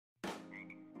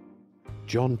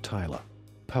John Tyler.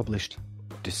 Published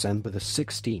December the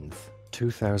 16th,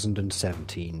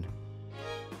 2017.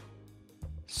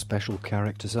 Special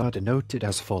characters are denoted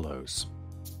as follows: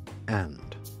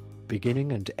 and,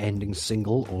 beginning and ending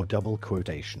single or double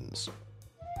quotations,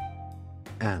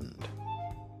 and,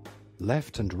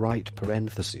 left and right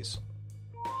parentheses,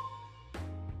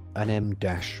 an M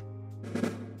dash,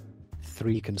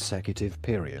 3 consecutive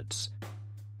periods.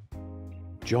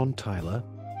 John Tyler,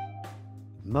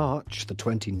 March the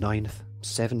 29th,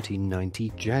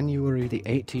 1790, January the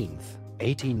 18th,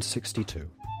 1862.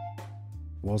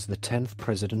 Was the 10th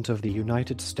President of the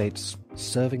United States,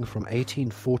 serving from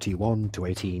 1841 to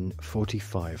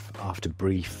 1845, after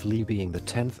briefly being the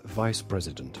 10th Vice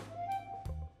President.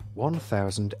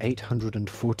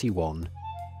 1841.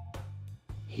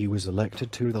 He was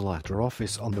elected to the latter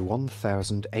office on the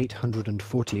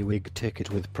 1840 Whig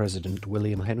ticket with President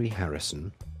William Henry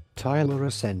Harrison. Tyler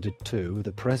ascended to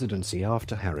the presidency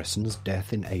after Harrison's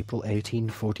death in April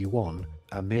 1841,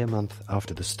 a mere month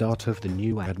after the start of the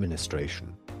new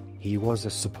administration. He was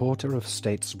a supporter of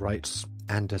states' rights,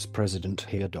 and as president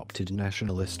he adopted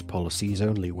nationalist policies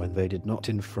only when they did not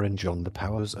infringe on the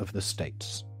powers of the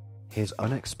states. His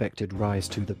unexpected rise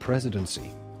to the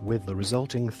presidency, with the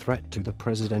resulting threat to the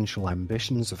presidential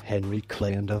ambitions of Henry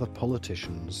Clay and other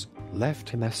politicians, left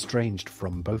him estranged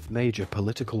from both major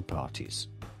political parties.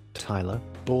 Tyler,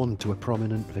 born to a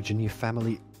prominent Virginia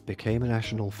family, became a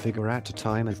national figure at a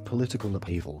time of political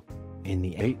upheaval. In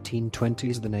the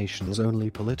 1820s, the nation's only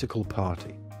political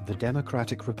party, the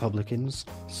Democratic Republicans,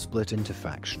 split into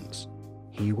factions.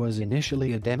 He was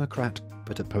initially a Democrat,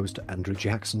 but opposed to Andrew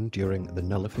Jackson during the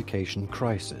Nullification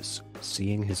Crisis,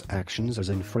 seeing his actions as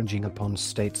infringing upon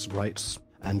states' rights,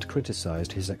 and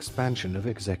criticized his expansion of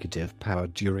executive power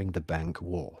during the Bank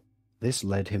War. This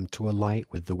led him to ally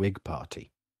with the Whig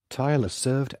Party. Tyler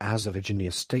served as a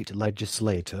Virginia state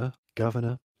legislator,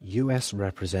 governor, U.S.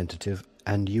 representative,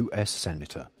 and U.S.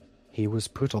 senator. He was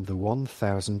put on the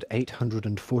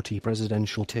 1840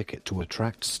 presidential ticket to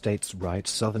attract states'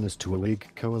 rights Southerners to a Whig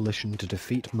coalition to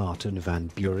defeat Martin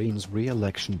Van Buren's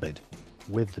re-election bid.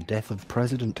 With the death of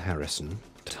President Harrison,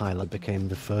 Tyler became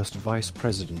the first vice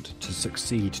president to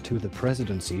succeed to the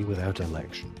presidency without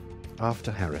election.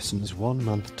 After Harrison's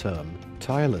one-month term,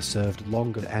 Tyler served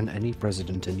longer than any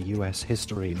president in U.S.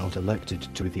 history not elected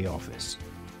to the office.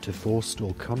 To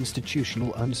forestall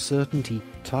constitutional uncertainty,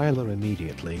 Tyler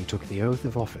immediately took the oath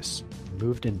of office,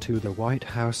 moved into the White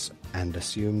House, and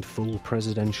assumed full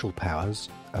presidential powers,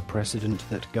 a precedent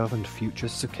that governed future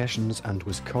secessions and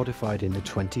was codified in the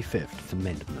 25th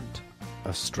Amendment.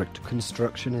 A strict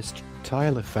constructionist,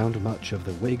 Tyler found much of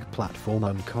the Whig platform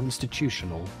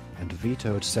unconstitutional, and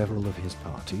vetoed several of his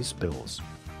party's bills.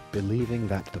 Believing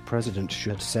that the president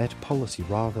should set policy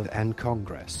rather than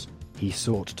Congress, he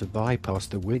sought to bypass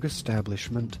the Whig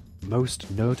establishment, most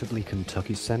notably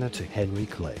Kentucky Senator Henry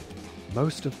Clay.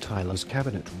 Most of Tyler's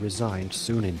cabinet resigned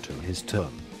soon into his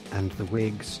term, and the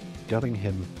Whigs, dubbing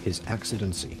him his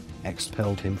accidency,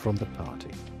 expelled him from the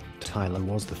party. Tyler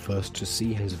was the first to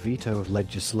see his veto of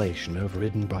legislation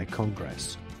overridden by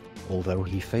Congress. Although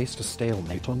he faced a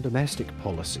stalemate on domestic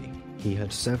policy, he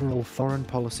had several foreign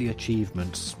policy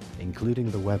achievements,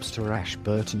 including the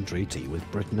Webster-Ashburton Treaty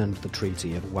with Britain and the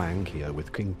Treaty of Wangkir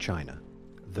with King China.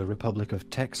 The Republic of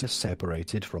Texas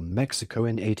separated from Mexico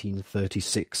in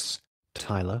 1836.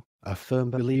 Tyler, a firm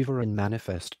believer in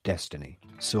manifest destiny,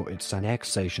 saw its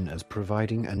annexation as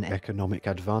providing an economic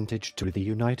advantage to the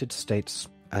United States,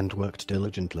 and worked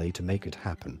diligently to make it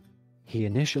happen. He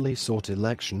initially sought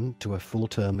election to a full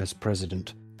term as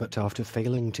president, but after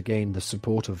failing to gain the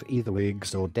support of either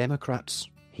Whigs or Democrats,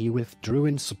 he withdrew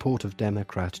in support of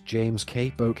Democrat James K.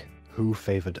 Polk, who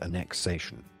favored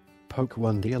annexation. Polk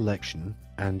won the election,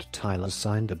 and Tyler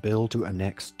signed a bill to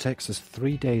annex Texas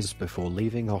 3 days before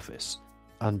leaving office.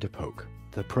 Under Polk,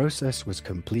 the process was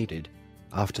completed.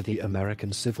 After the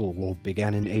American Civil War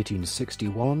began in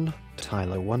 1861,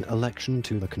 Tyler won election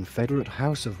to the Confederate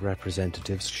House of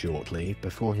Representatives shortly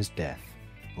before his death.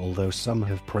 Although some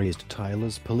have praised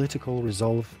Tyler's political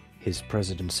resolve, his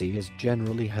presidency is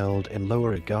generally held in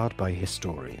lower regard by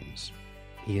historians.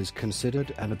 He is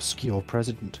considered an obscure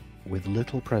president, with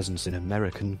little presence in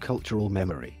American cultural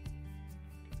memory.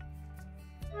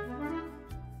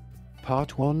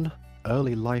 Part 1: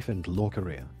 Early Life and Law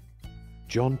Career.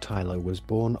 John Tyler was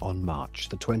born on March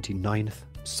the 29th,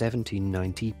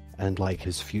 1790, and like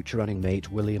his future running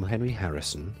mate William Henry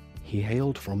Harrison, he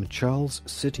hailed from Charles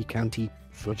City County,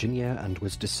 Virginia, and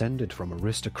was descended from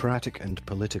aristocratic and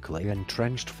politically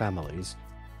entrenched families.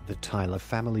 The Tyler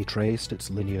family traced its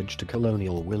lineage to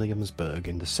colonial Williamsburg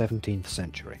in the 17th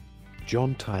century.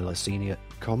 John Tyler Sr.,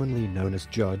 commonly known as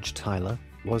Judge Tyler,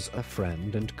 was a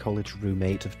friend and college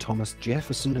roommate of Thomas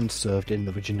Jefferson and served in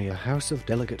the Virginia House of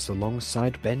Delegates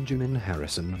alongside Benjamin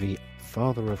Harrison V.,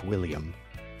 father of William.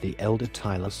 The elder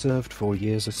Tyler served 4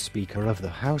 years as Speaker of the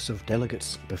House of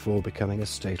Delegates before becoming a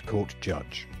state court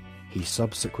judge. He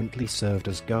subsequently served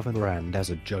as governor and as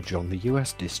a judge on the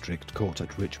U.S. District Court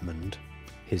at Richmond.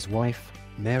 His wife,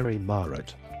 Mary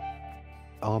Margaret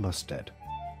Armistead,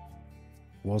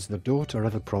 was the daughter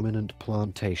of a prominent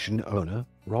plantation owner,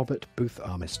 Robert Booth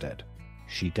Armistead.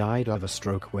 She died of a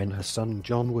stroke when her son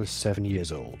John was 7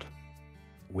 years old.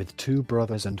 With 2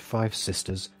 brothers and 5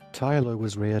 sisters, Tyler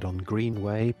was reared on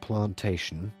Greenway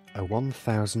Plantation, a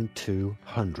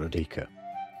 1,200-acre,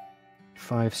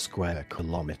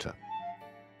 5-square-kilometer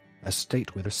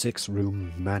estate with a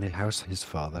 6-room manor house his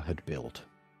father had built.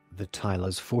 The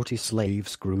Tylers' 40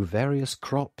 slaves grew various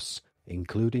crops,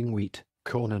 including wheat,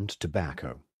 corn and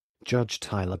tobacco. Judge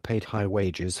Tyler paid high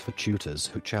wages for tutors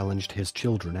who challenged his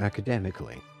children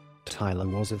academically. Tyler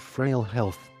was of frail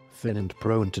health, thin and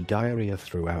prone to diarrhea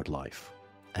throughout life.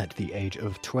 At the age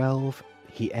of 12,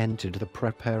 he entered the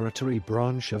preparatory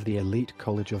branch of the elite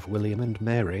College of William and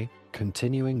Mary,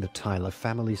 continuing the Tyler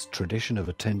family's tradition of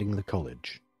attending the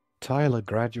college. Tyler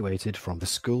graduated from the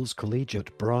school's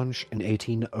collegiate branch in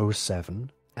 1807,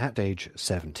 at age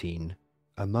 17.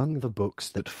 Among the books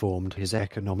that formed his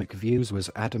economic views was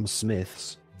Adam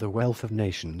Smith's The Wealth of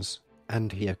Nations,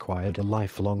 and he acquired a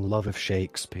lifelong love of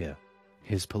Shakespeare.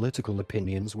 His political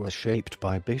opinions were shaped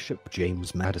by Bishop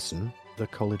James Madison, the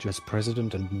college's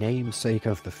president and namesake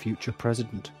of the future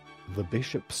president. The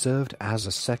bishop served as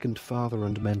a second father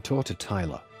and mentor to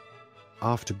Tyler.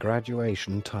 After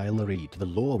graduation, Tyler read the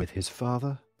law with his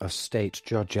father, a state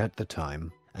judge at the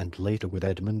time, and later with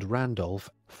Edmund Randolph,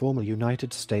 former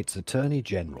United States Attorney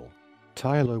General.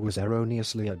 Tyler was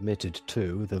erroneously admitted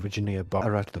to the Virginia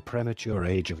bar at the premature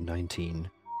age of 19.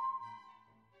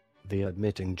 The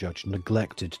admitting judge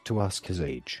neglected to ask his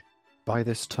age. By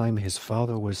this time his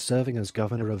father was serving as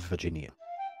governor of Virginia,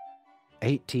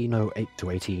 1808 to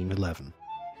 1811.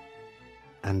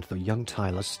 And the young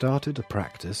Tyler started a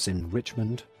practice in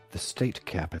Richmond, the state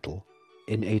capital.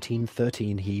 In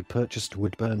 1813 he purchased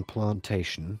Woodburn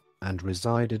Plantation, and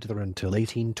resided there until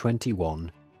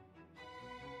 1821.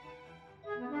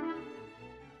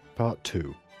 Part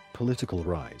 2. Political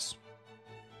Rise.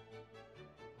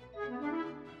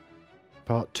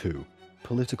 Part 2.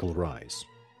 Political Rise.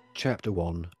 Chapter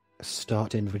 1.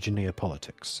 Start in Virginia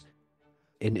Politics.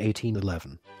 In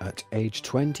 1811, at age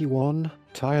 21,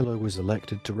 Tyler was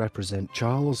elected to represent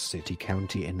Charles City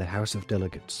County in the House of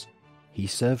Delegates. He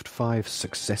served 5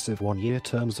 successive one-year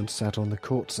terms and sat on the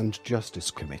Courts and Justice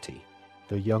Committee.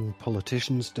 The young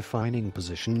politician's defining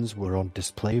positions were on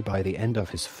display by the end of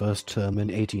his first term in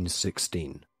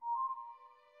 1816.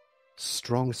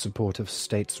 Strong support of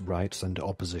states' rights and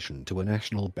opposition to a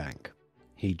national bank.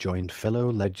 He joined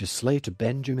fellow legislator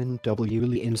Benjamin W.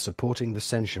 Lee in supporting the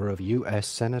censure of U.S.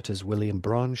 Senators William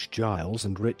Branch Giles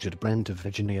and Richard Brent of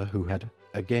Virginia, who had,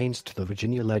 against the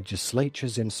Virginia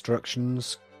legislature's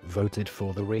instructions, voted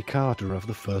for the recapture of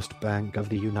the First Bank of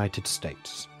the United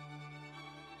States.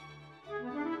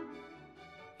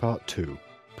 Part 2.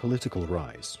 Political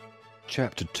Rise.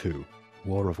 Chapter 2.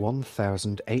 War of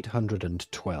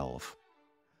 1812.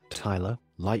 Tyler,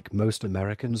 like most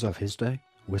Americans of his day,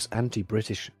 was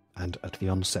anti-British, and at the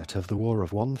onset of the War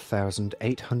of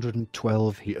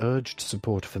 1812 he urged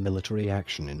support for military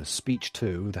action in a speech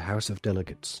to the House of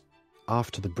Delegates.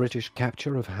 After the British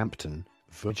capture of Hampton,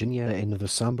 Virginia in the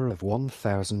summer of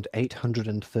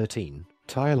 1813,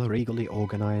 Tyler eagerly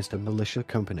organized a militia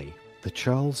company, the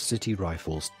Charles City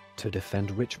Rifles, to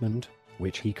defend Richmond,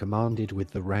 which he commanded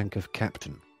with the rank of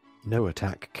captain. No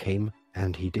attack came,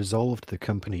 and he dissolved the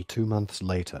company 2 months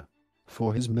later.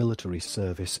 For his military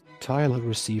service, Tyler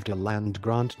received a land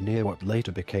grant near what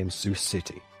later became Sioux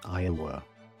City, Iowa.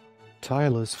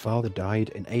 Tyler's father died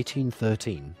in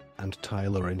 1813, and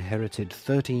Tyler inherited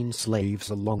 13 slaves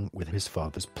along with his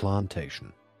father's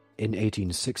plantation. In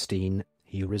 1816,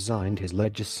 he resigned his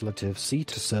legislative seat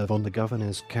to serve on the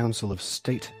Governor's Council of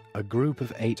State, a group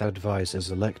of 8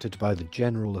 advisors elected by the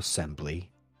General Assembly.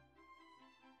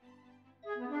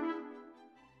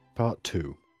 Part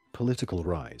 2. Political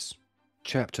Rise.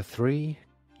 Chapter 3.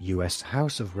 U.S.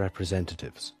 House of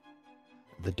Representatives.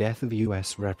 The death of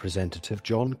U.S. Representative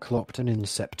John Clopton in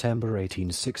September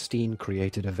 1816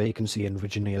 created a vacancy in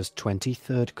Virginia's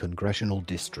 23rd Congressional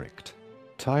District.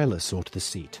 Tyler sought the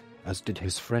seat, as did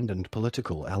his friend and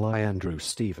political ally Andrew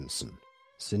Stevenson.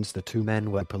 Since the two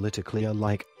men were politically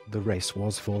alike, the race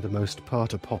was for the most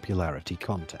part a popularity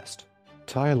contest.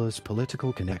 Tyler's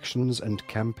political connections and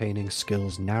campaigning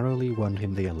skills narrowly won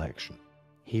him the election.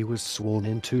 He was sworn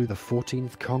into the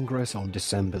 14th Congress on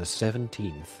December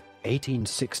 17,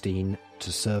 1816,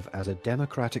 to serve as a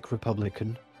Democratic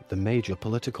Republican, the major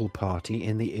political party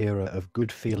in the era of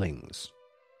good feelings.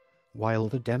 While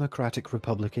the Democratic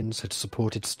Republicans had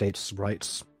supported states'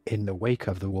 rights, in the wake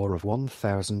of the War of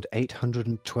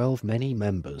 1812 many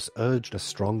members urged a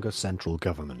stronger central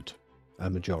government. A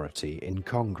majority in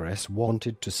Congress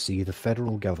wanted to see the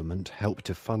federal government help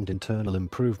to fund internal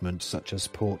improvements such as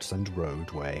ports and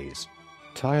roadways.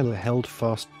 Tyler held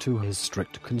fast to his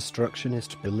strict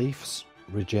constructionist beliefs,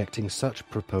 rejecting such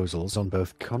proposals on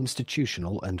both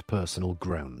constitutional and personal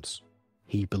grounds.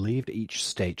 He believed each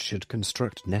state should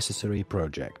construct necessary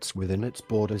projects within its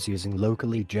borders using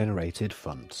locally generated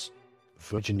funds.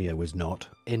 Virginia was not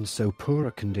in so poor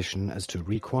a condition as to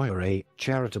require a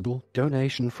charitable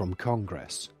donation from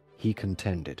Congress, he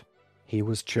contended. He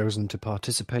was chosen to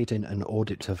participate in an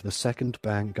audit of the Second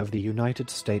Bank of the United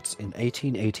States in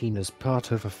 1818 as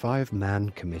part of a 5-man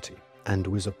committee, and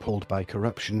was appalled by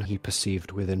corruption he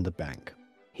perceived within the bank.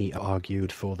 He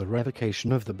argued for the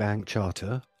revocation of the bank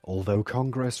charter, although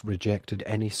Congress rejected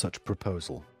any such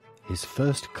proposal. His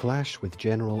first clash with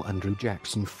General Andrew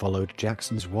Jackson followed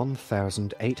Jackson's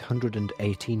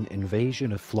 1818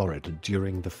 invasion of Florida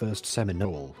during the First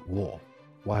Seminole War.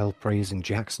 While praising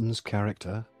Jackson's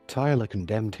character, Tyler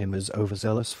condemned him as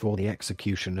overzealous for the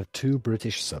execution of 2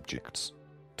 British subjects.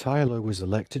 Tyler was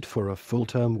elected for a full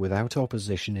term without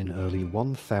opposition in early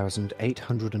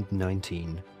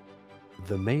 1819.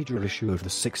 The major issue of the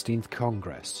 16th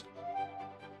Congress,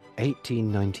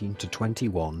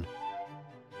 1819-21,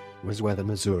 was whether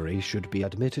Missouri should be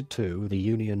admitted to the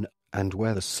Union and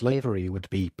whether slavery would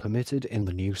be permitted in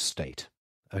the new state.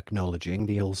 Acknowledging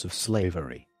the ills of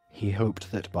slavery, he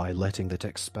hoped that by letting that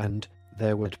expand,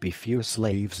 there would be fewer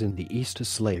slaves in the East as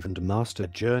slave and master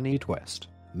journeyed west,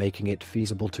 making it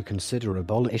feasible to consider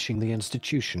abolishing the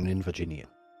institution in Virginia.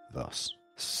 Thus,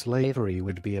 slavery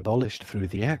would be abolished through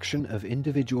the action of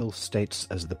individual states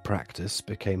as the practice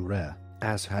became rare,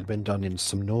 as had been done in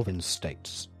some northern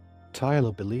states.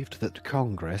 Tyler believed that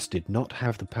Congress did not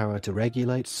have the power to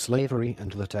regulate slavery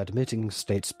and that admitting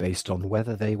states based on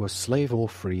whether they were slave or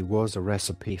free was a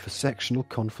recipe for sectional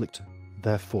conflict.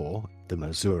 Therefore, the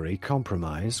Missouri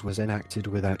Compromise was enacted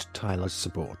without Tyler's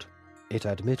support. It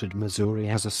admitted Missouri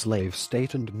as a slave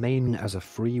state and Maine as a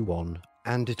free one,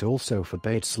 and it also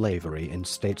forbade slavery in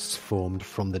states formed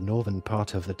from the northern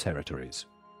part of the territories.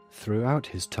 Throughout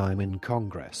his time in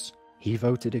Congress, he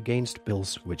voted against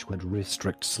bills which would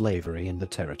restrict slavery in the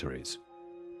territories.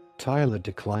 Tyler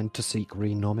declined to seek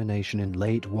renomination in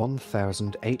late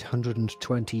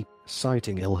 1820,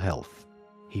 citing ill health.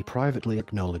 He privately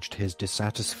acknowledged his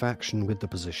dissatisfaction with the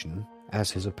position, as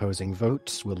his opposing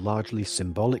votes were largely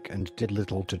symbolic and did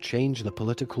little to change the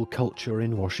political culture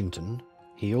in Washington.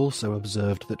 He also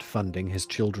observed that funding his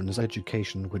children's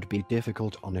education would be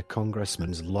difficult on a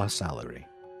congressman's low salary.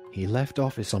 He left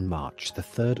office on March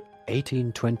 3,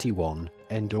 1821,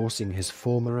 endorsing his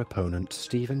former opponent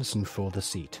Stevenson for the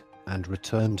seat, and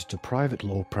returned to private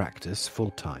law practice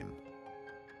full-time.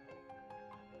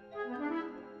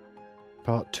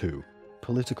 Part 2.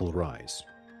 Political Rise.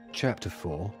 Chapter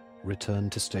 4. Return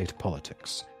to state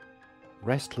politics.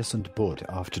 Restless and bored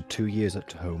after 2 years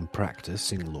at home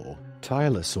practicing law,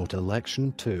 Tyler sought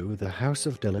election to the House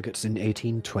of Delegates in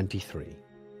 1823.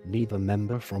 Neither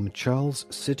member from Charles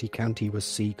City County was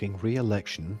seeking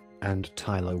re-election, and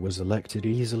Tyler was elected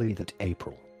easily that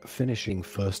April, finishing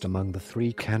first among the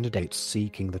 3 candidates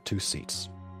seeking the 2 seats.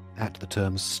 At the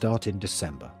term's start in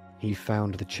December, he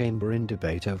found the chamber in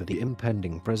debate over the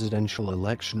impending presidential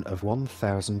election of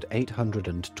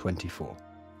 1824.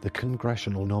 The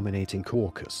Congressional Nominating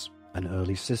Caucus, an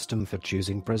early system for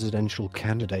choosing presidential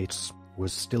candidates,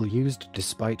 was still used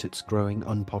despite its growing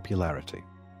unpopularity.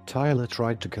 Tyler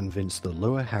tried to convince the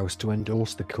lower house to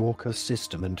endorse the caucus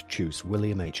system and choose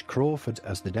William H. Crawford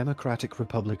as the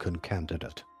Democratic-Republican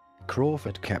candidate.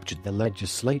 Crawford captured the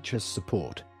legislature's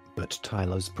support, but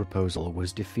Tyler's proposal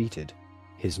was defeated.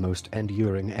 His most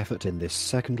enduring effort in this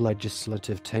second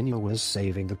legislative tenure was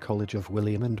saving the College of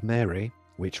William and Mary,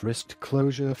 which risked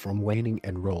closure from waning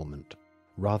enrollment.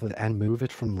 Rather than move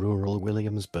it from rural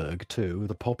Williamsburg to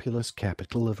the populous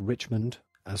capital of Richmond,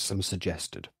 as some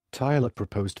suggested, Tyler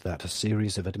proposed that a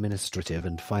series of administrative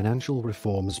and financial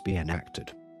reforms be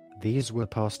enacted. These were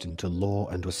passed into law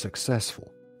and were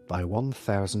successful. By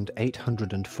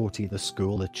 1840 the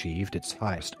school achieved its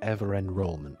highest ever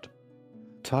enrollment.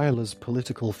 Tyler's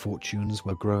political fortunes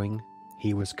were growing.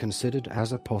 He was considered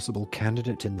as a possible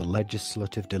candidate in the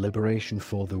legislative deliberation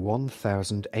for the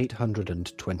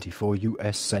 1824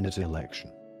 U.S. Senate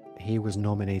election. He was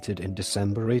nominated in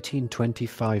December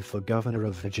 1825 for governor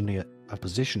of Virginia, a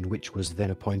position which was then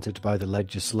appointed by the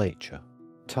legislature.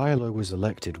 Tyler was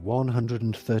elected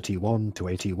 131 to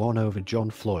 81 over John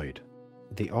Floyd.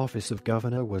 The office of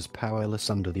governor was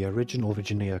powerless under the original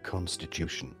Virginia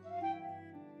Constitution.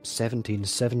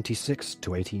 1776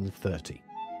 to 1830.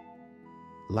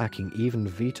 Lacking even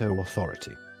veto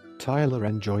authority, Tyler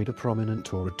enjoyed a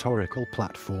prominent oratorical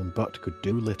platform but could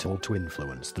do little to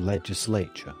influence the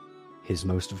legislature. His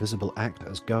most visible act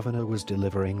as governor was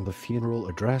delivering the funeral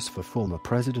address for former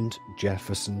President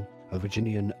Jefferson, a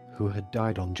Virginian who had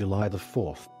died on July 4,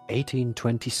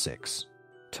 1826.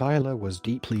 Tyler was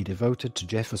deeply devoted to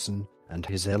Jefferson, and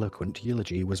his eloquent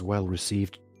eulogy was well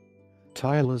received.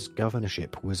 Tyler's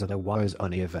governorship was otherwise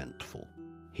uneventful.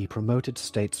 He promoted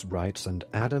states' rights and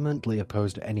adamantly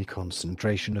opposed any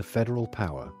concentration of federal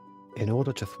power. In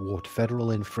order to thwart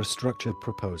federal infrastructure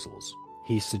proposals,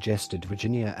 he suggested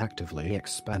Virginia actively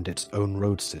expand its own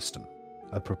road system.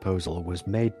 A proposal was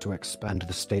made to expand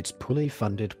the state's poorly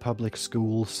funded public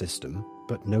school system,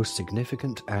 but no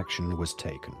significant action was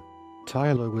taken.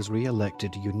 Tyler was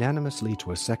re-elected unanimously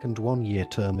to a second one-year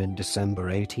term in December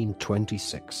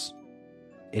 1826.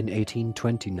 In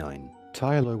 1829,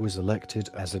 Tyler was elected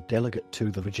as a delegate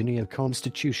to the Virginia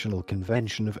Constitutional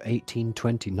Convention of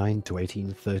 1829 to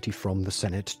 1830 from the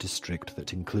Senate district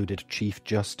that included Chief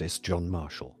Justice John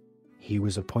Marshall. He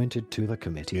was appointed to the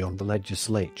Committee on the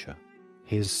Legislature.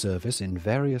 His service in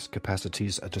various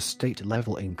capacities at a state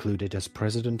level included as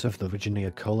president of the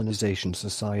Virginia Colonization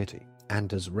Society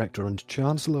and as rector and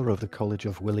chancellor of the College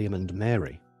of William and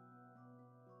Mary.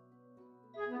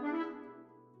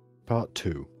 Part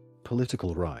 2.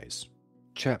 Political Rise.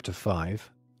 Chapter 5.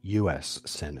 U.S.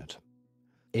 Senate.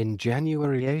 In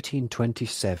January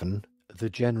 1827, the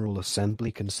General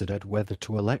Assembly considered whether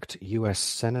to elect U.S.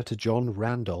 Senator John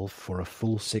Randolph for a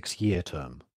full 6-year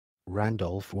term.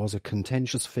 Randolph was a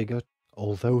contentious figure,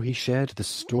 although he shared the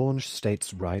staunch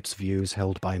states' rights views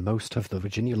held by most of the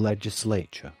Virginia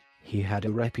legislature. He had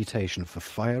a reputation for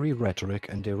fiery rhetoric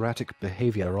and erratic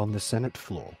behavior on the Senate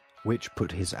floor, which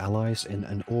put his allies in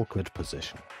an awkward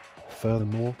position.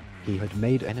 Furthermore, he had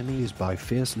made enemies by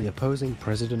fiercely opposing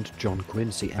President John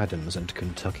Quincy Adams and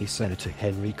Kentucky Senator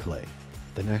Henry Clay.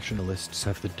 The Nationalists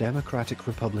of the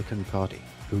Democratic-Republican Party,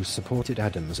 who supported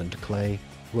Adams and Clay,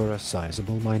 were a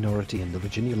sizable minority in the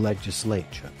Virginia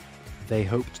legislature. They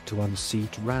hoped to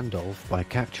unseat Randolph by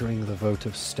capturing the vote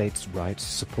of states' rights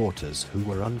supporters who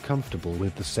were uncomfortable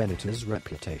with the senator's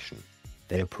reputation.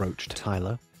 They approached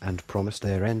Tyler and promised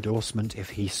their endorsement if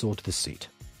he sought the seat.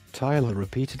 Tyler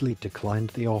repeatedly declined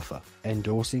the offer,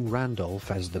 endorsing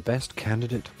Randolph as the best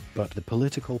candidate, but the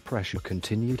political pressure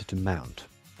continued to mount.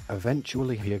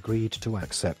 Eventually he agreed to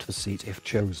accept the seat if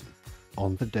chosen.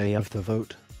 On the day of the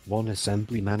vote, one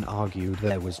assemblyman argued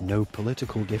there was no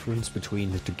political difference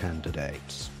between the two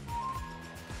candidates.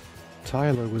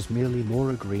 Tyler was merely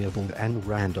more agreeable than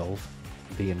Randolph.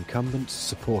 The incumbent's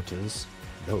supporters,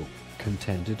 though,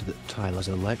 contended that Tyler's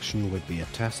election would be a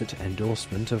tacit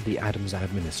endorsement of the Adams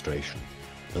administration.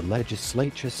 The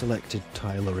legislature selected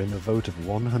Tyler in a vote of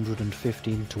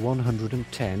 115 to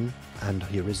 110, and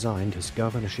he resigned his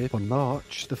governorship on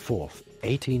March 4,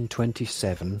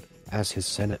 1827, as his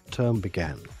Senate term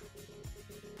began.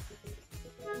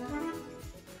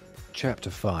 Chapter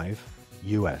 5.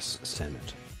 U.S.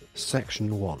 Senate.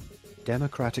 Section 1.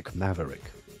 Democratic Maverick.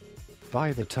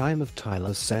 By the time of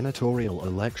Tyler's senatorial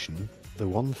election, the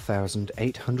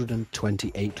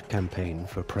 1828 campaign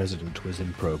for president was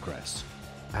in progress.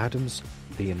 Adams,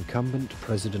 the incumbent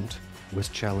president, was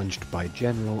challenged by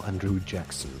General Andrew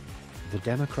Jackson. The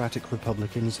Democratic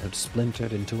Republicans had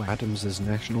splintered into Adams's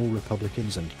National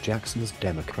Republicans and Jackson's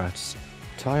Democrats.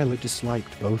 Tyler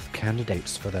disliked both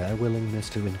candidates for their willingness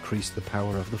to increase the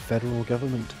power of the federal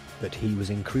government, but he was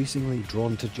increasingly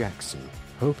drawn to Jackson,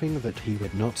 hoping that he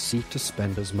would not seek to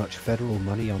spend as much federal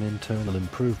money on internal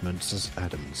improvements as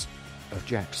Adams. Of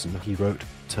Jackson he wrote,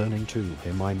 "Turning to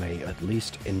him I may at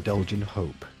least indulge in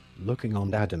hope. Looking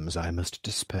on Adams I must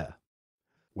despair."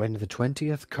 When the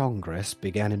 20th Congress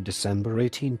began in December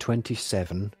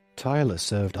 1827, Tyler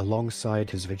served alongside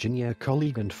his Virginia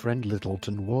colleague and friend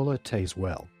Littleton Waller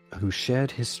Tazewell, who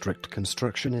shared his strict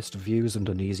constructionist views and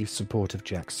uneasy support of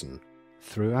Jackson.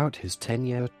 Throughout his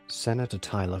tenure, Senator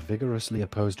Tyler vigorously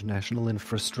opposed national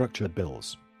infrastructure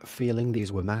bills, feeling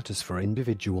these were matters for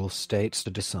individual states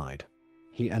to decide.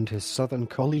 He and his Southern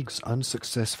colleagues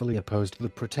unsuccessfully opposed the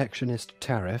protectionist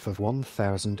tariff of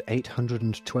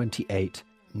 1828,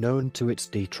 known to its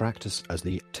detractors as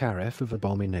the Tariff of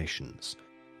Abominations.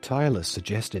 Tyler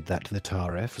suggested that the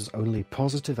tariff's only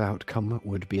positive outcome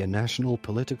would be a national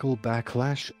political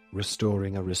backlash,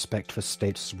 restoring a respect for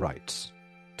states' rights.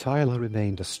 Tyler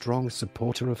remained a strong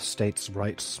supporter of states'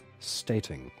 rights,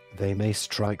 stating, "They may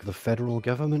strike the federal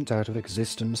government out of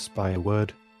existence by a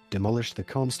word, demolish the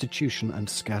Constitution and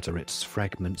scatter its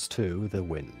fragments to the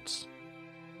winds."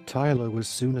 Tyler was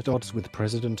soon at odds with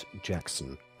President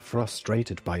Jackson,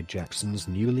 frustrated by Jackson's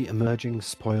newly emerging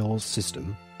spoils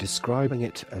system, describing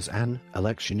it as an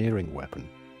electioneering weapon.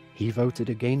 He voted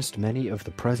against many of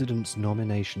the president's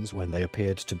nominations when they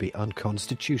appeared to be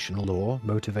unconstitutional or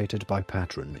motivated by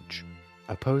patronage.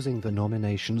 Opposing the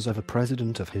nominations of a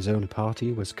president of his own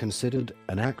party was considered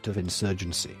an act of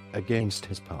insurgency against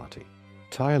his party.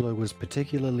 Tyler was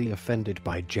particularly offended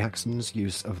by Jackson's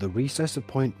use of the recess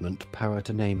appointment power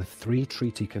to name 3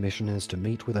 treaty commissioners to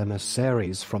meet with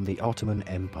emissaries from the Ottoman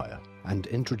Empire, and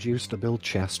introduced a bill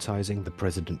chastising the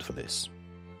president for this.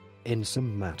 In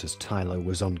some matters, Tyler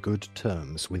was on good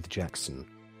terms with Jackson.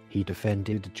 He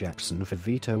defended Jackson for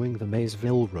vetoing the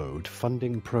Maysville Road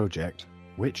funding project,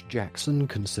 which Jackson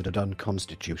considered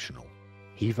unconstitutional.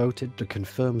 He voted to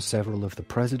confirm several of the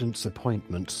president's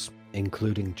appointments,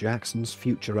 including Jackson's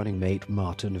future running mate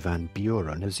Martin Van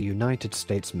Buren as United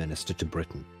States Minister to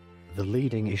Britain. The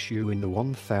leading issue in the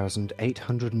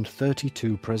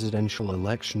 1832 presidential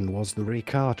election was the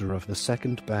recapture of the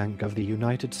Second Bank of the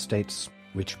United States,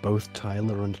 which both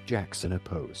Tyler and Jackson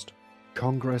opposed.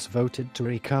 Congress voted to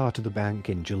recapture the bank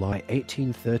in July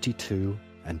 1832,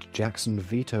 and Jackson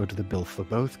vetoed the bill for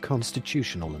both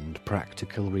constitutional and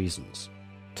practical reasons.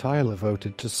 Tyler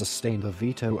voted to sustain the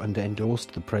veto and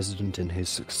endorsed the president in his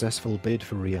successful bid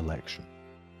for re-election.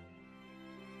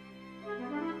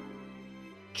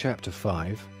 Chapter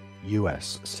 5,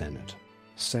 U.S. Senate.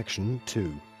 Section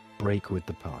 2, Break with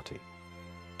the Party.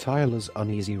 Tyler's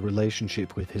uneasy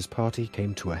relationship with his party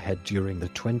came to a head during the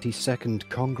 22nd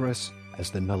Congress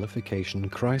as the Nullification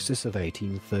Crisis of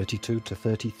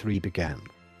 1832-33 began.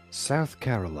 South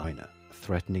Carolina,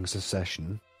 threatening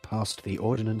secession, passed the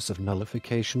Ordinance of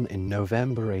Nullification in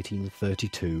November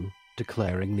 1832,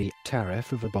 declaring the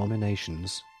Tariff of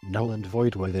Abominations null and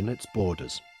void within its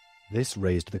borders. This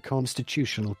raised the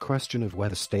constitutional question of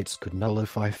whether states could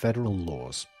nullify federal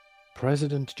laws.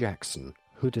 President Jackson,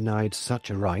 who denied such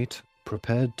a right,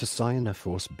 prepared to sign a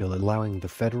force bill allowing the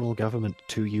federal government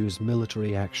to use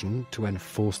military action to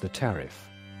enforce the tariff.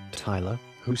 Tyler,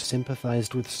 who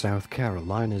sympathized with South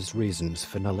Carolina's reasons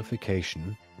for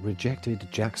nullification, rejected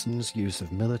Jackson's use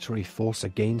of military force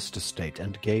against a state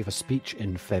and gave a speech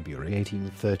in February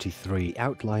 1833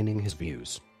 outlining his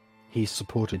views. He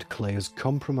supported Clay's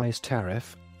compromise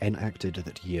tariff, enacted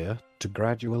that year, to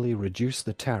gradually reduce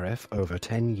the tariff over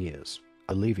 10 years,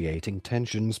 alleviating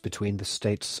tensions between the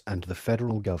states and the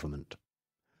federal government.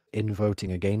 In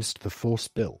voting against the force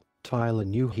bill, Tyler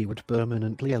knew he would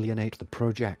permanently alienate the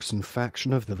pro-Jackson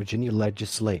faction of the Virginia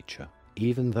legislature,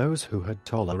 even those who had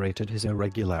tolerated his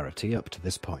irregularity up to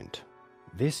this point.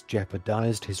 This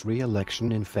jeopardized his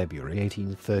re-election in February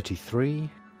 1833,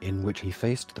 in which he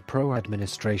faced the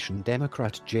pro-administration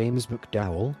Democrat James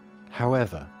McDowell.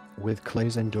 However, with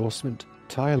Clay's endorsement,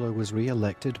 Tyler was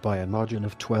re-elected by a margin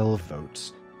of 12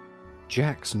 votes.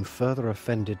 Jackson further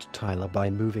offended Tyler by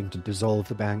moving to dissolve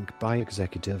the bank by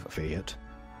executive fiat.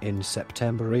 In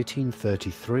September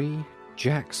 1833,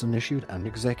 Jackson issued an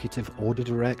executive order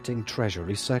directing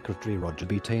Treasury Secretary Roger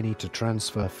B. Taney to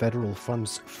transfer federal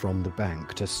funds from the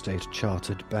bank to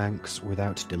state-chartered banks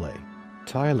without delay.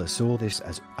 Tyler saw this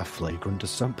as a flagrant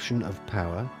assumption of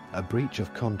power, a breach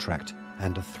of contract,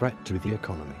 and a threat to the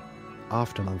economy.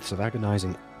 After months of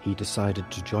agonizing, he decided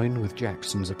to join with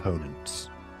Jackson's opponents.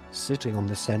 Sitting on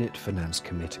the Senate Finance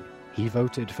Committee, he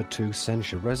voted for 2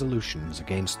 censure resolutions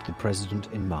against the president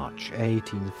in March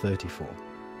 1834.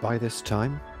 By this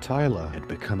time, Tyler had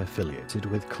become affiliated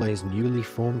with Clay's newly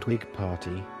formed Whig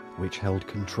Party, which held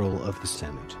control of the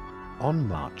Senate. On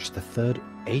March 3,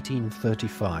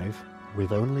 1835,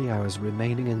 with only hours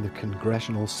remaining in the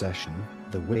congressional session,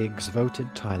 the Whigs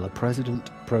voted Tyler president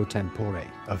pro tempore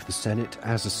of the Senate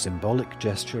as a symbolic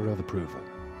gesture of approval.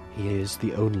 He is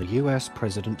the only U.S.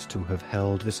 president to have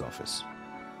held this office.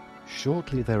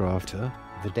 Shortly thereafter,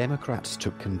 the Democrats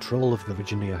took control of the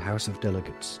Virginia House of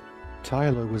Delegates.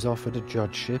 Tyler was offered a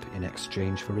judgeship in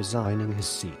exchange for resigning his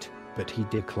seat, but he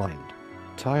declined.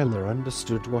 Tyler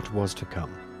understood what was to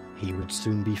come. He would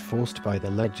soon be forced by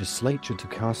the legislature to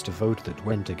cast a vote that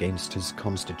went against his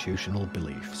constitutional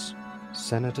beliefs.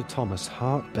 Senator Thomas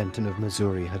Hart Benton of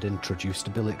Missouri had introduced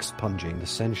a bill expunging the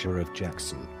censure of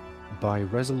Jackson. By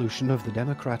resolution of the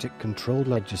Democratic-controlled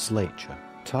legislature,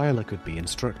 Tyler could be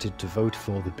instructed to vote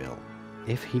for the bill.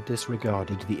 If he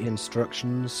disregarded the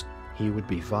instructions, he would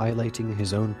be violating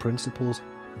his own principles.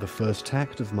 The first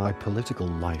act of my political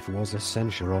life was a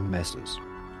censure on Messrs.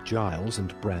 Giles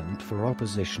and Brent for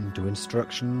opposition to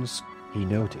instructions, he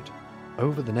noted.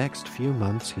 Over the next few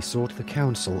months he sought the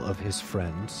counsel of his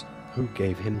friends, who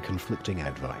gave him conflicting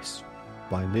advice.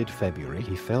 By mid-February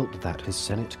he felt that his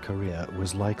Senate career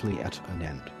was likely at an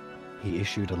end. He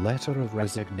issued a letter of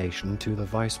resignation to the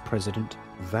Vice President,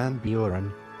 Van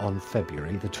Buren, on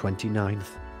February the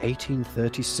 29th,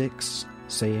 1836,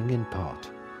 saying in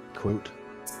part, quote,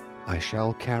 "I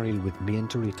shall carry with me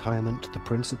into retirement the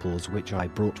principles which I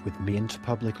brought with me into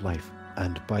public life,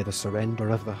 and by the surrender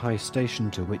of the high station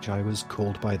to which I was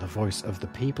called by the voice of the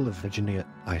people of Virginia,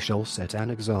 I shall set an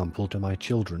example to my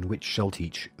children which shall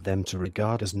teach them to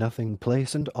regard as nothing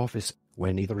place and office,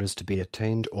 when either is to be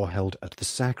attained or held at the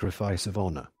sacrifice of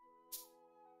honor."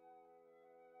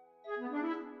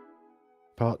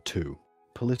 Part 2.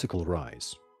 Political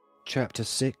Rise. Chapter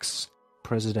 6.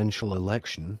 Presidential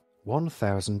Election,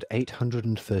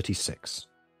 1836.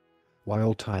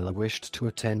 While Tyler wished to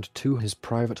attend to his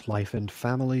private life and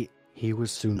family, he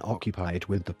was soon occupied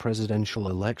with the presidential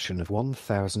election of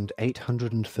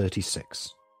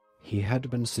 1836. He had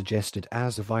been suggested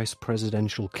as a vice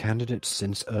presidential candidate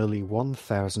since early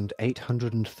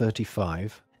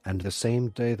 1835, and the same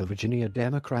day the Virginia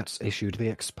Democrats issued the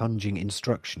expunging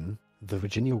instruction, the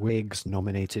Virginia Whigs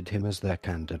nominated him as their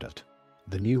candidate.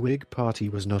 The new Whig Party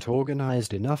was not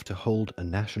organized enough to hold a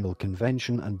national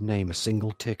convention and name a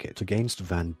single ticket against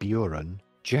Van Buren,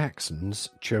 Jackson's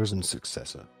chosen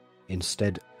successor.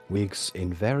 Instead, Whigs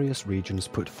in various regions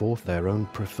put forth their own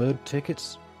preferred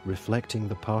tickets, reflecting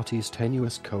the party's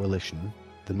tenuous coalition.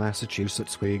 The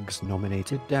Massachusetts Whigs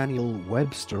nominated Daniel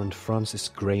Webster and Francis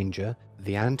Granger.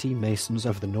 The anti-Masons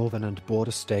of the northern and border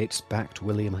states backed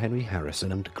William Henry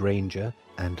Harrison and Granger,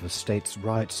 and the states'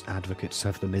 rights advocates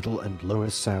of the Middle and Lower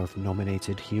South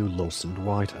nominated Hugh Lawson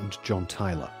White and John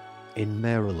Tyler. In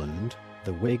Maryland,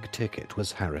 the Whig ticket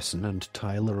was Harrison and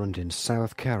Tyler, and in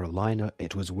South Carolina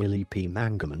it was Willie P.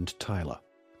 Mangum and Tyler.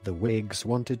 The Whigs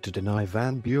wanted to deny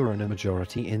Van Buren a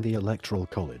majority in the Electoral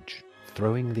College,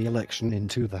 throwing the election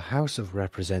into the House of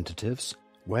Representatives,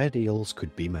 where deals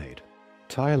could be made.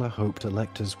 Tyler hoped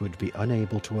electors would be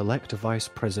unable to elect a vice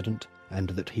president, and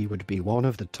that he would be one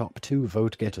of the top two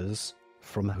vote-getters,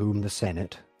 from whom the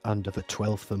Senate, under the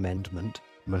 12th Amendment,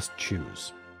 must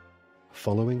choose.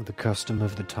 Following the custom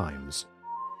of the times,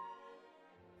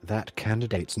 that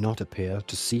candidates not appear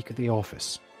to seek the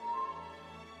office.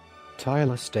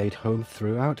 Tyler stayed home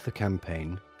throughout the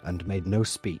campaign and made no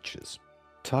speeches.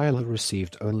 Tyler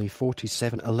received only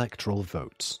 47 electoral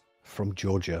votes from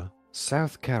Georgia,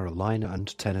 South Carolina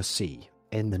and Tennessee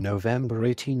in the November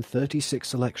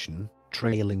 1836 election,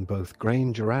 trailing both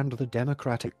Granger and the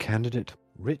Democratic candidate,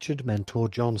 Richard Mentor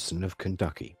Johnson of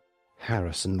Kentucky.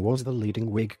 Harrison was the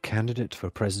leading Whig candidate for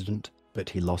president, but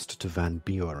he lost to Van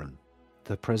Buren.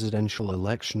 The presidential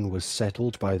election was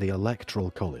settled by the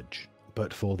Electoral College,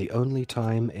 but for the only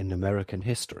time in American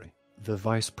history, the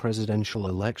vice presidential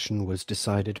election was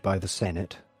decided by the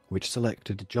Senate, which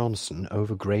selected Johnson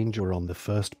over Granger on the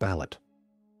first ballot.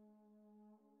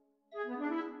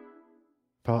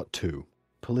 Part 2.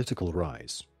 Political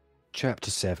Rise.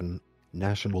 Chapter 7.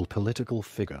 National Political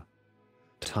Figure.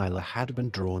 Tyler had been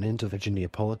drawn into Virginia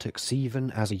politics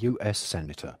even as a U.S.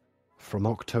 Senator. From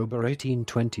October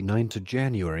 1829 to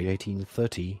January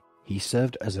 1830, he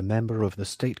served as a member of the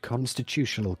State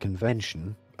Constitutional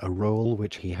Convention, a role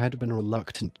which he had been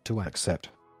reluctant to accept.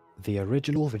 The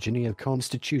original Virginia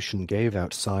Constitution gave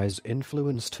outsized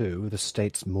influence to the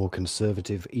state's more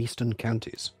conservative eastern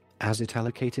counties, as it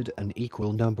allocated an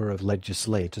equal number of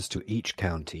legislators to each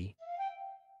county,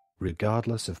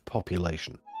 regardless of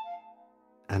population,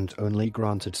 and only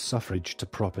granted suffrage to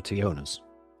property owners.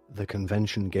 The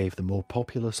convention gave the more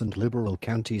populous and liberal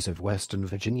counties of western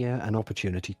Virginia an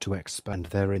opportunity to expand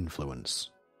their influence.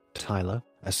 Tyler,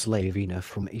 a slave owner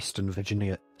from eastern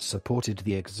Virginia, supported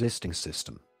the existing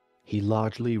system. He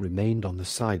largely remained on the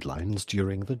sidelines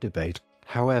during the debate,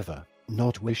 however,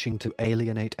 not wishing to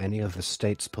alienate any of the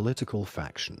state's political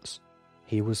factions.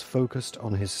 He was focused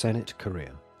on his Senate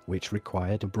career, which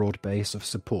required a broad base of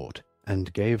support,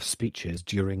 and gave speeches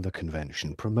during the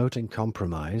convention promoting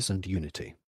compromise and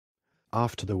unity.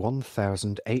 After the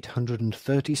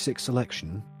 1836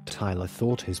 election, Tyler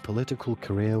thought his political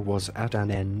career was at an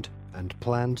end and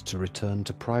planned to return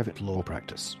to private law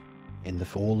practice. In the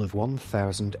fall of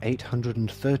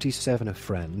 1837, a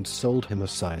friend sold him a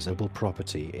sizable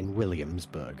property in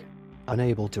Williamsburg.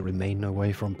 Unable to remain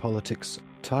away from politics,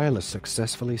 Tyler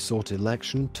successfully sought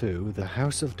election to the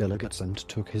House of Delegates and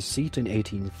took his seat in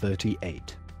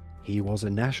 1838. He was a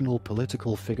national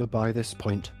political figure by this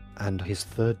point, and his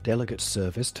third delegate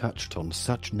service touched on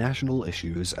such national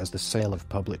issues as the sale of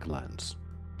public lands.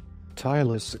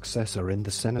 Tyler's successor in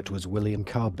the Senate was William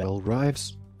Carbell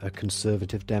Rives, a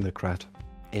conservative Democrat.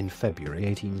 In February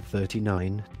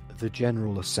 1839, the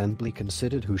General Assembly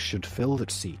considered who should fill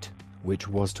that seat, which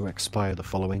was to expire the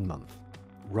following month.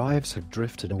 Rives had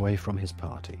drifted away from his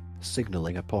party,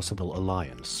 signaling a possible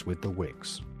alliance with the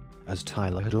Whigs. As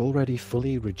Tyler had already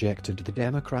fully rejected the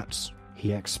Democrats,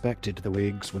 he expected the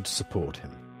Whigs would support him.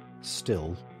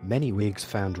 Still, many Whigs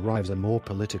found Rives a more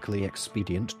politically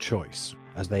expedient choice,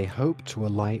 as they hoped to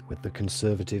ally with the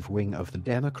conservative wing of the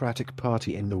Democratic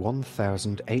Party in the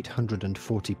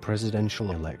 1840 presidential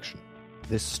election.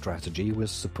 This strategy was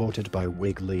supported by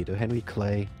Whig leader Henry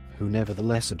Clay, who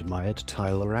nevertheless admired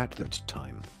Tyler at that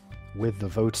time. With the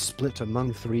vote split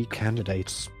among three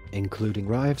candidates, including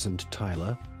Rives and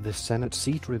Tyler, the Senate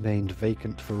seat remained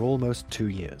vacant for almost 2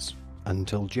 years,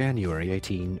 until January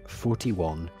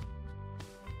 1841.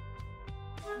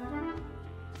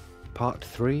 Part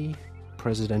 3,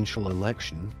 Presidential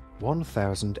Election,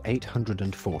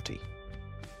 1840.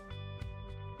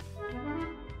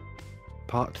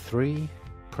 Part 3,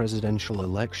 Presidential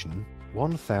Election,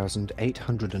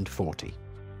 1840.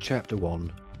 Chapter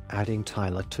 1, Adding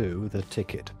Tyler to the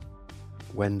Ticket.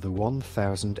 When the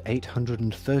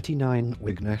 1839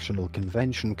 Whig National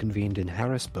Convention convened in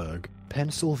Harrisburg,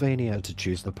 Pennsylvania to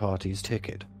choose the party's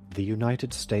ticket, the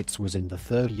United States was in the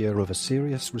third year of a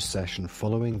serious recession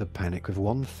following the Panic of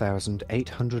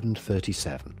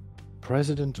 1837.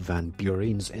 President Van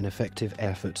Buren's ineffective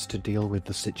efforts to deal with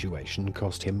the situation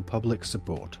cost him public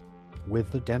support.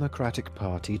 With the Democratic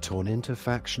Party torn into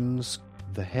factions,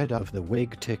 the head of the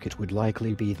Whig ticket would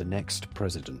likely be the next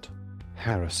president.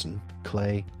 Harrison,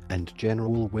 Clay, and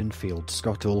General Winfield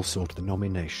Scott all sought the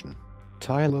nomination.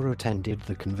 Tyler attended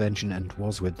the convention and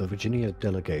was with the Virginia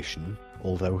delegation,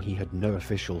 although he had no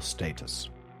official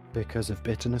status. Because of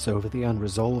bitterness over the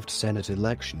unresolved Senate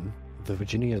election, the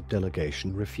Virginia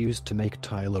delegation refused to make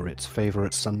Tyler its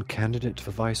favorite son candidate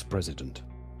for vice president.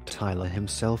 Tyler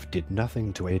himself did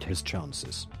nothing to aid his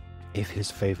chances. If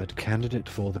his favored candidate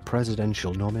for the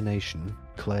presidential nomination,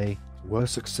 Clay, were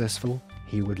successful,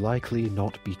 he would likely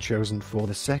not be chosen for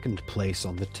the second place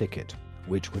on the ticket,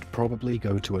 which would probably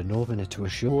go to a Northerner to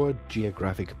assure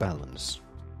geographic balance.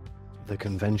 The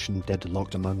convention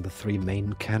deadlocked among the three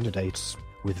main candidates,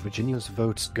 with Virginia's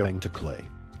votes going to Clay.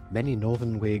 Many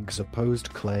Northern Whigs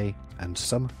opposed Clay, and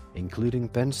some, including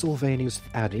Pennsylvania's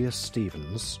Thaddeus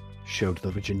Stevens, showed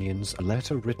the Virginians a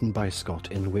letter written by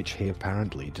Scott in which he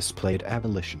apparently displayed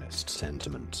abolitionist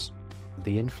sentiments.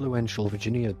 The influential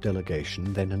Virginia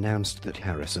delegation then announced that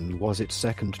Harrison was its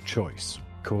second choice,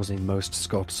 causing most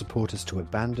Scott supporters to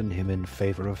abandon him in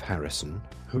favor of Harrison,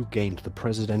 who gained the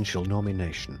presidential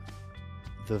nomination.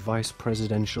 The vice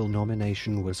presidential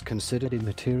nomination was considered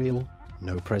immaterial.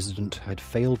 No president had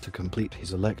failed to complete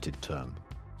his elected term.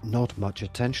 Not much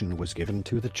attention was given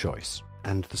to the choice,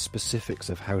 and the specifics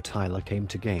of how Tyler came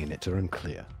to gain it are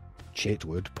unclear.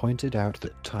 Chitwood pointed out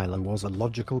that Tyler was a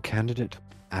logical candidate.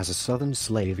 As a Southern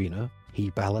slave owner,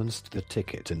 he balanced the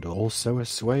ticket and also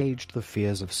assuaged the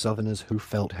fears of Southerners who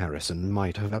felt Harrison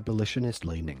might have abolitionist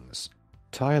leanings.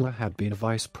 Tyler had been a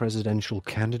vice presidential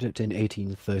candidate in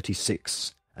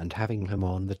 1836, and having him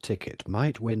on the ticket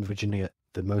might win Virginia,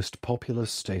 the most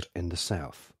populous state in the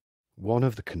South. One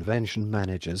of the convention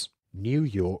managers, New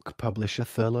York publisher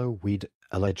Thurlow Weed,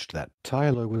 alleged that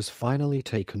Tyler was finally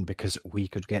taken because we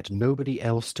could get nobody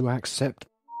else to accept,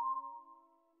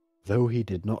 though he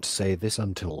did not say this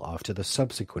until after the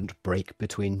subsequent break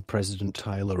between President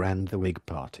Tyler and the Whig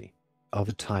Party.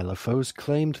 Other Tyler foes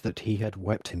claimed that he had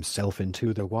wept himself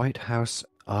into the White House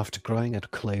after crying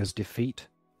at Clay's defeat.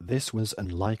 This was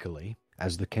unlikely,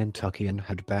 as the Kentuckian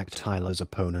had backed Tyler's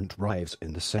opponent Rives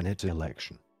in the Senate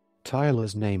election.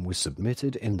 Tyler's name was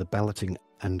submitted in the balloting,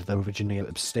 and though Virginia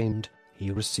abstained, he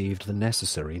received the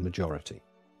necessary majority.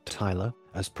 Tyler,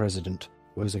 as president,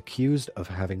 was accused of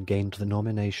having gained the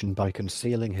nomination by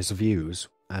concealing his views,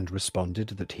 and responded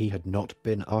that he had not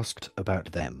been asked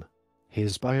about them.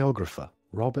 His biographer,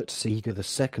 Robert Seeger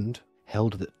II,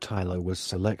 held that Tyler was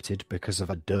selected because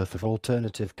of a dearth of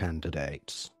alternative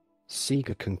candidates.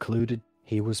 Seeger concluded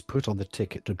he was put on the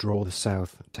ticket to draw the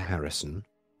South to Harrison.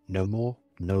 No more,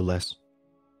 no less.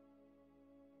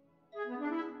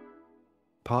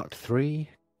 Part 3,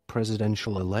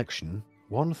 Presidential Election,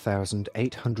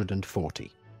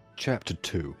 1840. Chapter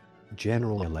 2,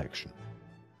 General Election.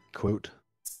 Quote,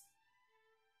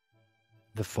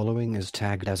 The following is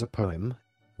tagged as a poem.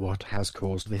 What has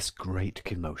caused this great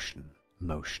commotion,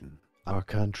 motion, our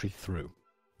country through?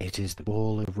 It is the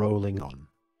ball of rolling on.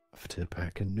 Of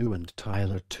Tippecanoe and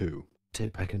Tyler too,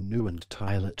 Tippecanoe and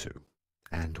Tyler too.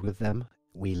 And with them,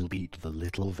 we'll beat the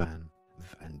little van.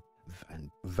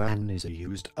 Van is a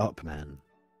used-up man.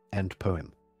 End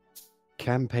poem.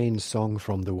 Campaign song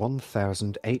from the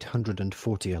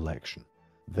 1840 election.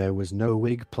 There was no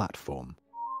Whig platform.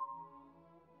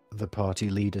 The party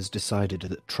leaders decided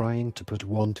that trying to put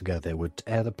one together would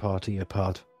tear the party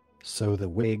apart, so the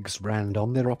Whigs ran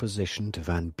on their opposition to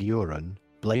Van Buren,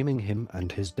 blaming him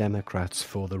and his Democrats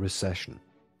for the recession.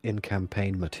 In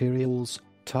campaign materials,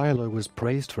 Tyler was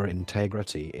praised for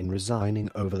integrity in resigning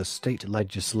over the state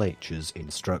legislature's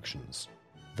instructions.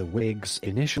 The Whigs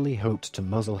initially hoped to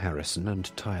muzzle Harrison and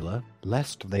Tyler,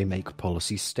 lest they make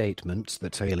policy statements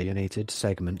that alienated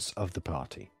segments of the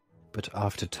party. But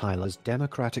after Tyler's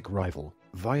Democratic rival,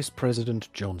 Vice President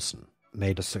Johnson,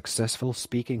 made a successful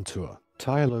speaking tour,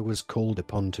 Tyler was called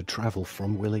upon to travel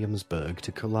from Williamsburg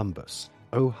to Columbus,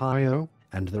 Ohio,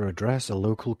 and there address a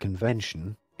local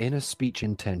convention, in a speech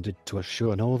intended to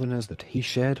assure Northerners that he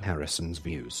shared Harrison's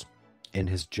views. In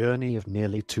his journey of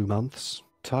nearly 2 months,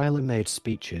 Tyler made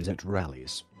speeches at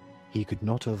rallies. He could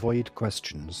not avoid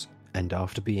questions, and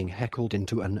after being heckled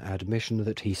into an admission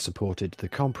that he supported the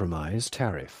compromise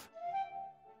tariff,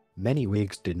 many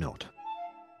Whigs did not,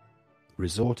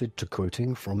 resorted to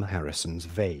quoting from Harrison's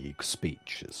vague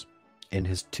speeches. In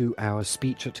his 2-hour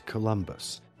speech at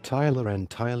Columbus, Tyler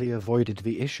entirely avoided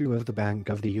the issue of the Bank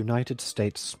of the United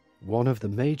States, one of the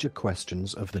major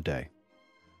questions of the day.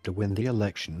 To win the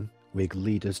election, Whig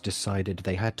leaders decided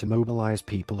they had to mobilize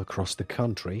people across the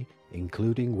country,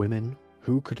 including women,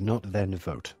 who could not then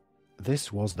vote.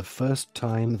 This was the first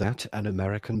time that an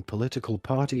American political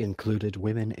party included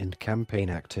women in campaign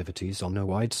activities on a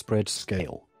widespread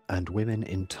scale, and women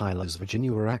in Tyler's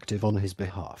Virginia were active on his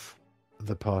behalf.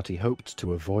 The party hoped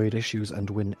to avoid issues and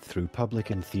win through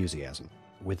public enthusiasm,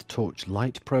 with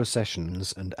torchlight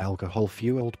processions and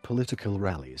alcohol-fueled political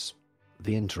rallies.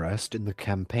 The interest in the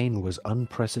campaign was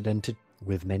unprecedented,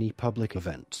 with many public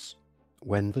events.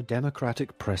 When the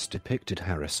Democratic press depicted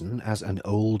Harrison as an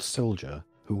old soldier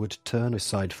who would turn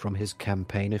aside from his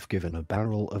campaign if given a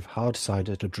barrel of hard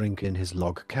cider to drink in his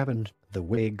log cabin, the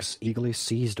Whigs eagerly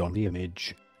seized on the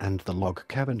image, and the log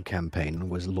cabin campaign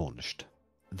was launched.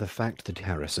 The fact that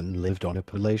Harrison lived on a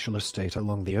palatial estate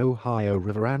along the Ohio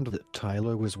River and that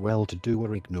Tyler was well-to-do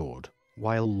were ignored,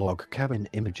 while log cabin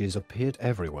images appeared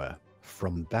everywhere,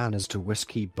 from banners to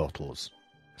whiskey bottles.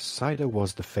 Cider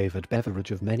was the favored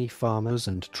beverage of many farmers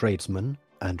and tradesmen,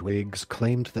 and Whigs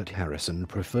claimed that Harrison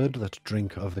preferred that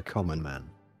drink of the common man.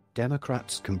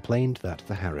 Democrats complained that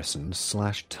the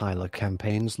Harrison/Tyler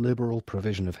campaign's liberal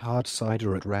provision of hard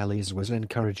cider at rallies was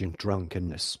encouraging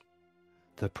drunkenness.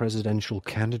 The presidential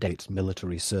candidate's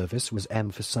military service was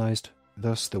emphasized,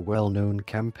 thus the well-known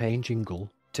campaign jingle,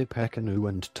 Tippecanoe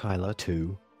and Tyler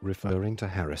too, referring to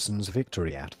Harrison's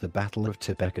victory at the Battle of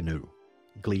Tippecanoe.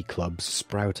 Glee clubs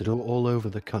sprouted all over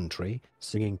the country,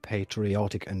 singing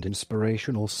patriotic and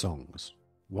inspirational songs.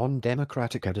 One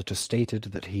Democratic editor stated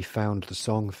that he found the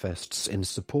songfests in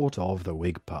support of the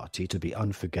Whig Party to be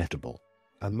unforgettable.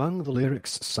 Among the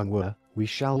lyrics sung were, "We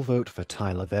shall vote for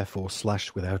Tyler therefore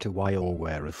 / without a why or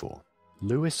wherefore."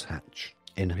 Lewis Hatch,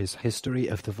 in his History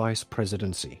of the Vice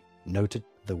Presidency, noted,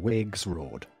 "The Whigs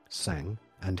roared, sang,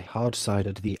 and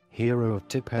hard-sided the hero of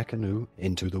Tippecanoe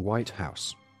into the White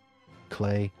House."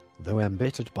 Clay, though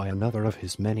embittered by another of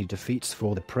his many defeats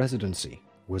for the presidency,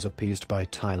 was appeased by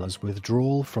Tyler's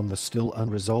withdrawal from the still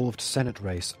unresolved Senate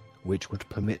race, which would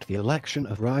permit the election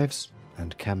of Rives,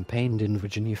 and campaigned in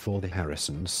Virginia for the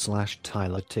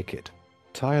Harrison/Tyler ticket.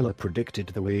 Tyler predicted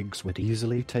the Whigs would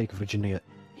easily take Virginia.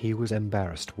 He was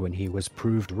embarrassed when he was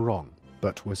proved wrong,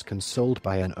 but was consoled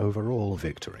by an overall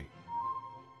victory.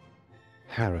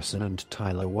 Harrison and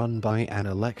Tyler won by an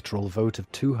electoral vote of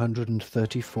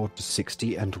 234 to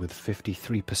 60 and with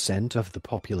 53% of the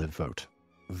popular vote.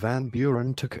 Van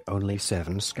Buren took only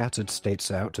 7 scattered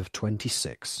states out of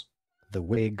 26. The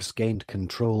Whigs gained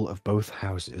control of both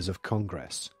houses of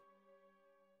Congress.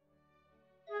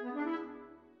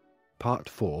 Part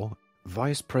 4,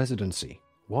 Vice Presidency,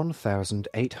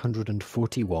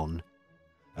 1841.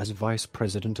 As Vice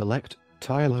President-elect,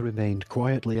 Tyler remained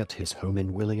quietly at his home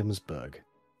in Williamsburg.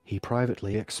 He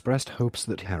privately expressed hopes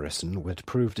that Harrison would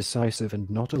prove decisive and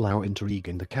not allow intrigue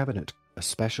in the cabinet,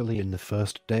 especially in the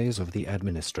first days of the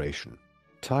administration.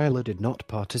 Tyler did not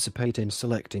participate in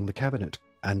selecting the cabinet,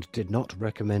 and did not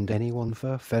recommend anyone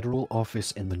for federal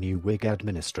office in the new Whig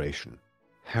administration.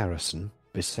 Harrison,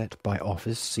 beset by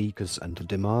office seekers and the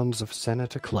demands of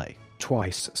Senator Clay,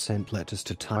 twice sent letters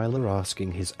to Tyler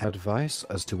asking his advice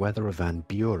as to whether a Van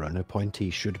Buren appointee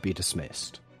should be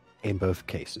dismissed. In both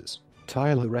cases,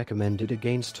 Tyler recommended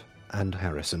against, and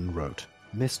Harrison wrote,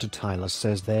 "Mr. Tyler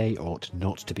says they ought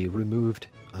not to be removed,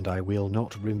 and I will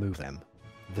not remove them."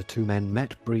 The two men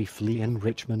met briefly in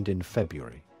Richmond in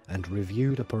February, and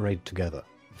reviewed a parade together,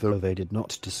 though they did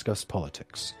not discuss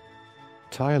politics.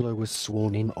 Tyler was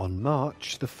sworn in on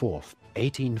March 4,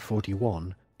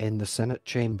 1841, in the Senate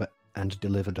chamber, and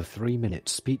delivered a 3-minute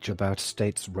speech about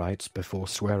states' rights before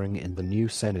swearing in the new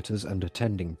senators and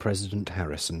attending President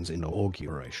Harrison's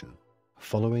inauguration.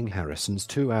 Following Harrison's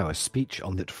 2-hour speech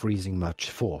on that freezing March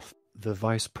 4th, the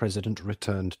vice president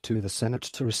returned to the Senate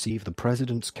to receive the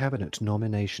president's cabinet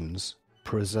nominations,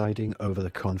 presiding over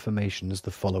the confirmations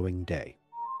the following day.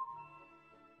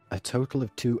 A total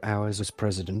of 2 hours as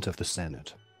president of the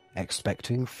Senate.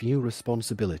 Expecting few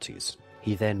responsibilities,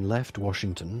 he then left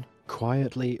Washington,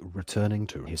 quietly returning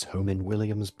to his home in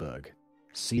Williamsburg.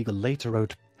 Siegel later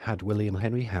wrote, "Had William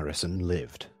Henry Harrison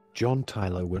lived, John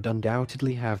Tyler would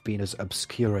undoubtedly have been as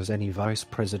obscure as any vice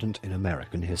president in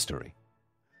American history."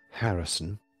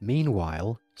 Harrison,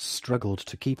 meanwhile, struggled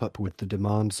to keep up with the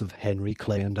demands of Henry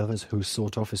Clay and others who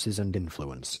sought offices and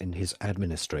influence in his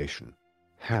administration.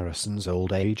 Harrison's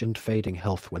old age and fading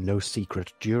health were no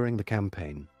secret during the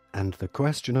campaign, and the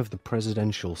question of the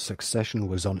presidential succession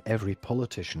was on every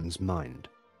politician's mind.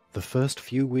 The first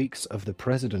few weeks of the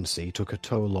presidency took a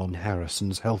toll on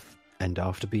Harrison's health, and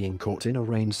after being caught in a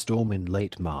rainstorm in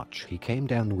late March, he came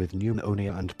down with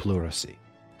pneumonia and pleurisy.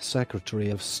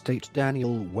 Secretary of State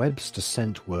Daniel Webster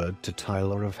sent word to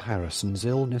Tyler of Harrison's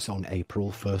illness on April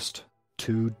 1.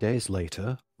 2 days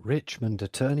later, Richmond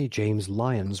attorney James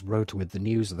Lyons wrote with the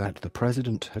news that the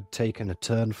president had taken a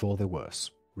turn for the worse,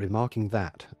 remarking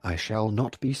that, "I shall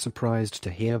not be surprised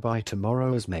to hear by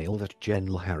tomorrow's mail that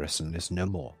General Harrison is no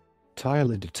more."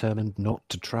 Tyler determined not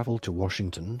to travel to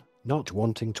Washington, not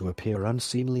wanting to appear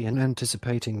unseemly and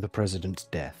anticipating the president's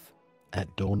death.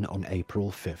 At dawn on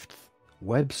April 5th,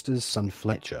 Webster's son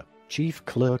Fletcher, chief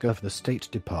clerk of the State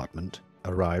Department,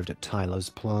 arrived at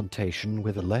Tyler's plantation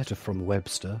with a letter from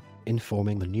Webster,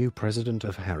 informing the new president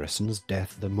of Harrison's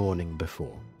death the morning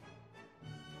before.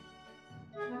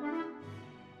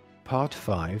 Part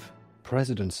 5.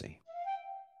 Presidency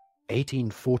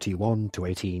 1841 to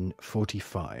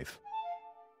 1845.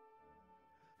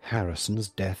 Harrison's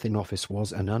death in office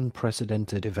was an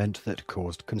unprecedented event that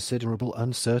caused considerable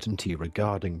uncertainty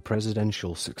regarding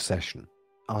presidential succession.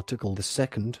 Article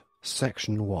 2,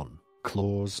 Section 1,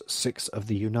 Clause 6 of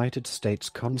the United States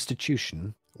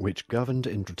Constitution, which governed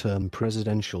inter-term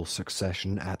presidential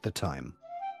succession at the time,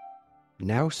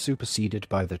 now superseded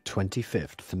by the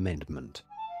 25th Amendment,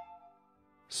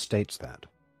 states that,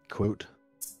 quote,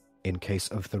 "In case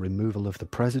of the removal of the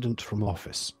president from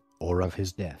office, or of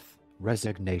his death,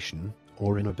 resignation,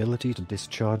 or inability to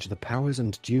discharge the powers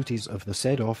and duties of the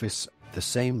said office, the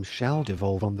same shall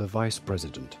devolve on the vice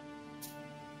president."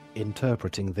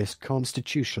 Interpreting this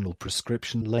constitutional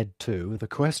prescription led to the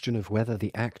question of whether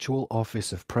the actual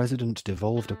office of president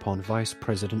devolved upon Vice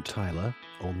President Tyler,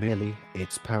 or merely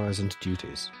its powers and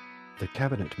duties. The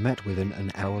cabinet met within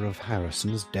an hour of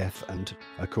Harrison's death and,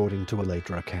 according to a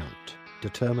later account,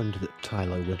 determined that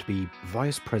Tyler would be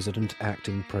vice president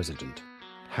acting president.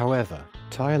 However,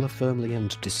 Tyler firmly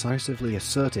and decisively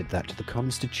asserted that the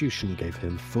Constitution gave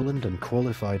him full and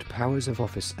unqualified powers of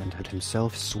office and had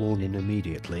himself sworn in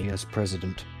immediately as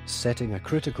president, setting a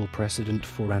critical precedent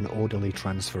for an orderly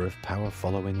transfer of power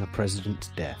following a president's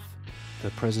death.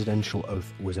 The presidential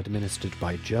oath was administered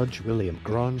by Judge William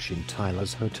Grange in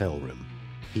Tyler's hotel room.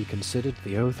 He considered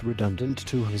the oath redundant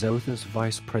to his oath as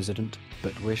vice president,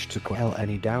 but wished to quell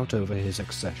any doubt over his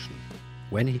accession.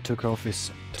 When he took office,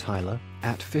 Tyler,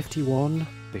 at 51,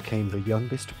 became the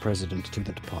youngest president to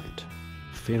that point.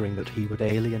 Fearing that he would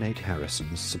alienate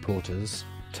Harrison's supporters,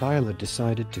 Tyler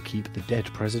decided to keep the dead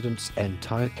president's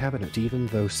entire cabinet even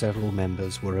though several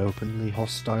members were openly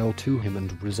hostile to him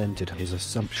and resented his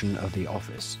assumption of the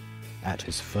office. At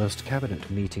his first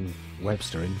cabinet meeting,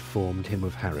 Webster informed him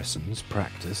of Harrison's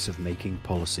practice of making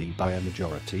policy by a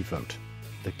majority vote.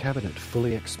 The cabinet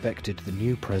fully expected the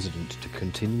new president to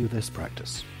continue this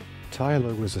practice.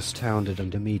 Tyler was astounded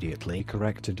and immediately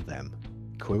corrected them.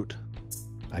 Quote,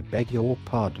 "I beg your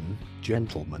pardon,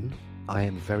 gentlemen. I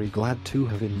am very glad to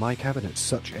have in my cabinet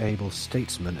such able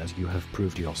statesmen as you have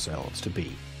proved yourselves to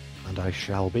be, and I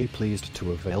shall be pleased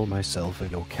to avail myself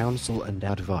of your counsel and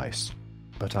advice.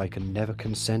 But I can never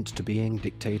consent to being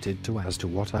dictated to as to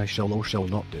what I shall or shall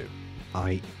not do.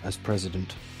 I, as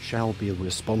president, shall be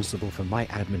responsible for my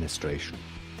administration.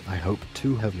 I hope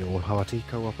to have your hearty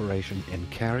cooperation in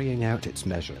carrying out its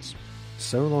measures.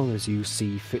 So long as you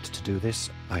see fit to do this,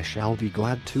 I shall be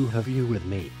glad to have you with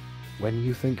me. When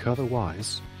you think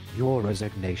otherwise, your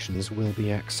resignations will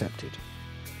be accepted.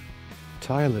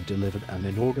 Tyler delivered an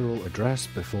inaugural address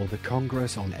before the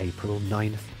Congress on April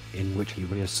 9th, in which he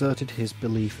reasserted his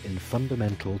belief in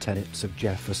fundamental tenets of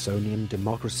Jeffersonian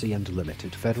democracy and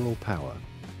limited federal power.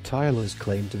 Tyler's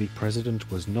claim to be president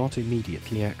was not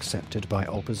immediately accepted by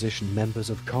opposition members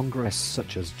of Congress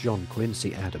such as John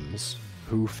Quincy Adams,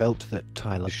 who felt that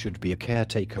Tyler should be a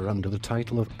caretaker under the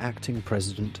title of acting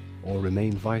president, or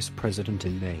remain vice president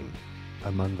in name.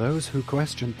 Among those who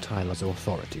questioned Tyler's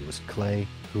authority was Clay,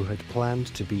 who had planned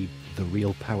to be the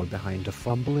real power behind a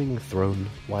fumbling throne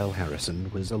while Harrison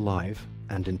was alive,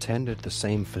 and intended the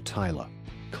same for Tyler.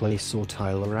 Clay saw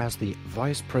Tyler as the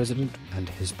vice president and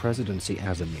his presidency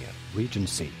as a mere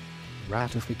regency.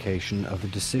 Ratification of the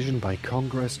decision by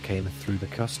Congress came through the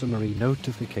customary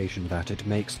notification that it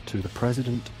makes to the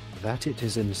president that it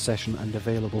is in session and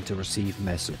available to receive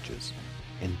messages.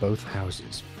 In both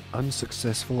houses,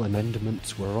 unsuccessful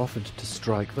amendments were offered to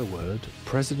strike the word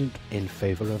president in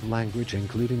favor of language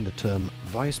including the term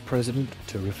vice president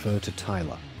to refer to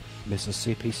Tyler.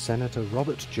 Mississippi Senator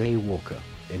Robert J. Walker,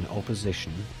 in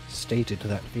opposition, stated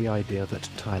that the idea that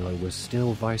Tyler was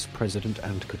still vice president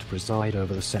and could preside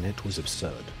over the Senate was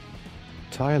absurd.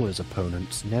 Tyler's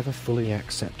opponents never fully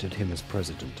accepted him as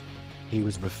president. He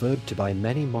was referred to by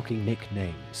many mocking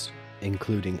nicknames,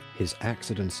 including his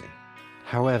accidency.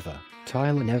 However,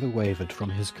 Tyler never wavered from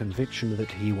his conviction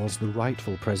that he was the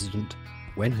rightful president.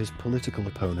 When his political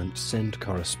opponents sent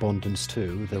correspondence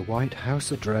to the White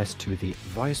House addressed to the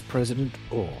vice president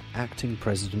or acting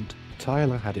president,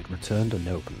 Tyler had it returned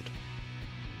unopened.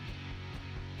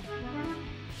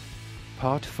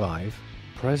 Part 5,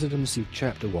 Presidency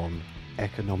Chapter 1,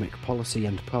 Economic Policy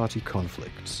and Party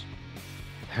Conflicts.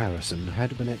 Harrison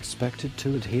had been expected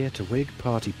to adhere to Whig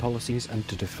Party policies and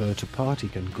to defer to party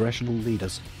congressional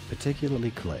leaders,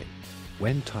 particularly Clay.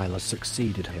 When Tyler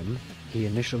succeeded him, he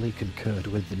initially concurred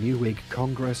with the new Whig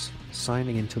Congress,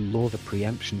 signing into law the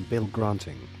preemption bill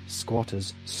granting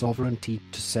squatters sovereignty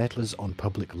to settlers on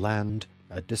public land,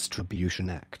 a distribution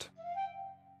act.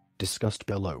 Discussed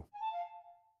below.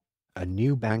 A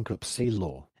new bankruptcy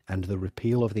law, and the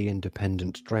repeal of the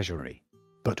independent treasury.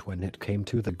 But when it came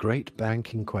to the great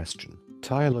banking question,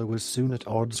 Tyler was soon at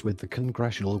odds with the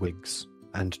congressional Whigs,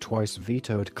 and twice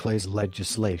vetoed Clay's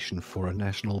legislation for a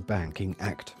national banking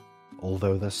act.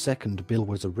 Although the second bill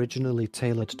was originally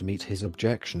tailored to meet his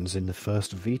objections in the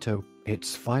first veto,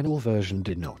 its final version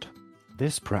did not.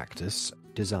 This practice,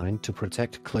 designed to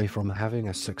protect Clay from having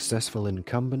a successful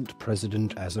incumbent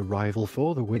president as a rival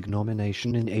for the Whig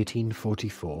nomination in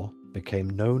 1844, became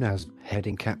known as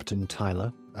heading Captain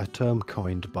Tyler, a term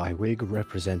coined by Whig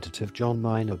Representative John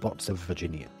Minor Botts of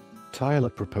Virginia. Tyler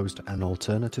proposed an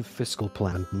alternative fiscal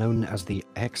plan known as the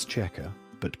Exchequer,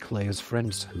 but Clay's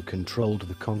friends who controlled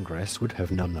the Congress would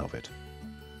have none of it.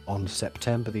 On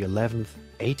September the 11th,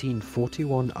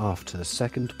 1841, after the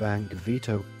second bank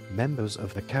veto, members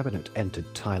of the cabinet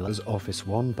entered Tyler's office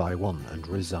one by one and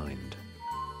resigned.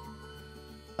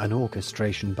 An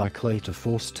orchestration by Clay to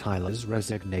force Tyler's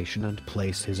resignation and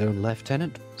place his own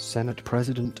lieutenant, Senate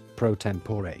President pro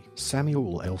tempore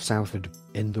Samuel L. Southard,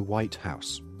 in the White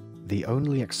House. The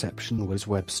only exception was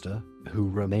Webster, who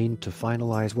remained to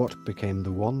finalize what became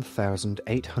the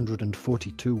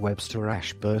 1842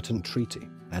 Webster-Ashburton Treaty,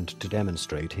 and to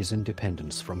demonstrate his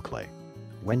independence from Clay.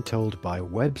 When told by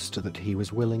Webster that he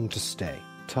was willing to stay,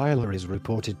 Tyler is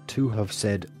reported to have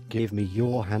said, "Give me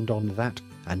your hand on that,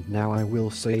 and now I will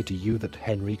say to you that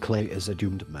Henry Clay is a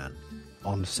doomed man."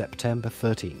 On September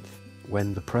 13th,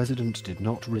 when the president did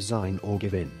not resign or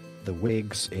give in, the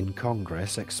Whigs in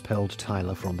Congress expelled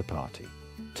Tyler from the party.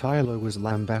 Tyler was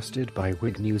lambasted by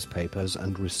Whig newspapers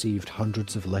and received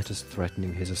hundreds of letters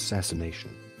threatening his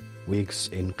assassination. Whigs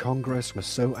in Congress were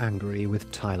so angry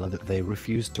with Tyler that they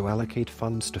refused to allocate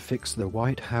funds to fix the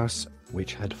White House,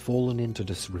 which had fallen into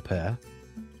disrepair.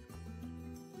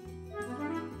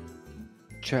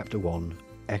 Chapter 1,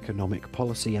 Economic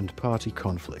Policy and Party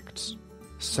Conflicts.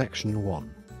 Section 1,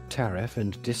 Tariff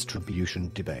and Distribution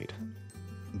Debate.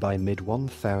 By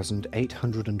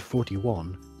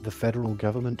mid-1841, the federal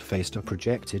government faced a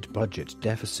projected budget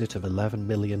deficit of $11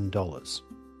 million.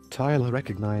 Tyler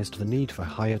recognized the need for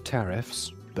higher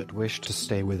tariffs, but wished to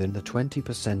stay within the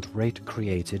 20% rate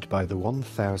created by the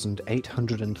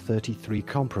 1833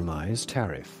 Compromise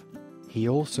Tariff. He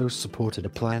also supported a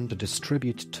plan to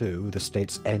distribute to the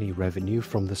states any revenue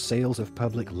from the sales of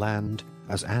public land,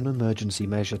 as an emergency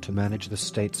measure to manage the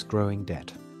state's growing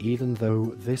debt. Even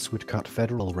though this would cut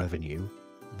federal revenue,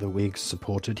 the Whigs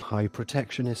supported high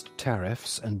protectionist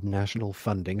tariffs and national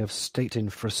funding of state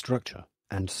infrastructure,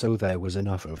 and so there was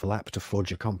enough overlap to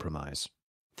forge a compromise.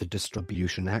 The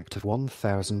Distribution Act of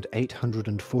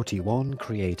 1841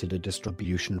 created a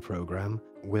distribution program,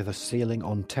 with a ceiling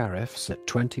on tariffs at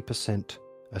 20%.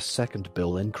 A second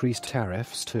bill increased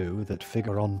tariffs to that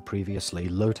figure on previously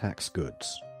low-tax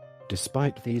goods.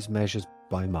 Despite these measures,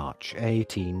 by March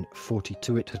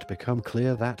 1842 it had become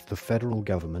clear that the federal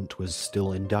government was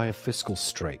still in dire fiscal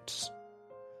straits.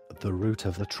 The root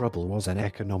of the trouble was an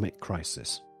economic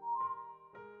crisis,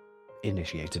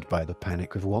 initiated by the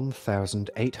Panic of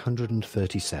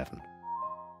 1837,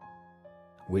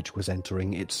 which was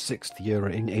entering its sixth year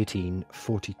in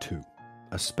 1842.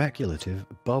 A speculative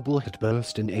bubble had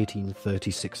burst in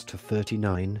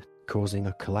 1836–39, causing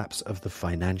a collapse of the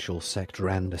financial sector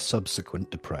and a subsequent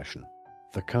depression.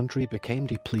 The country became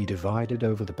deeply divided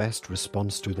over the best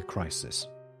response to the crisis.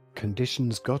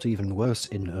 Conditions got even worse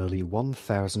in early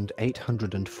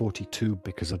 1842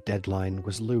 because a deadline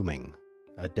was looming.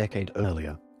 A decade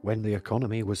earlier, when the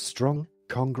economy was strong,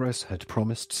 Congress had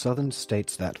promised southern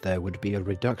states that there would be a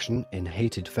reduction in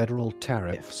hated federal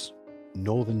tariffs.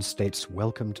 Northern states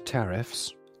welcomed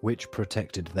tariffs, which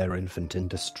protected their infant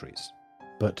industries.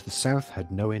 But the South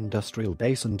had no industrial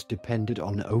base and depended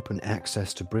on open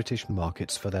access to British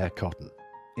markets for their cotton.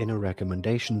 In a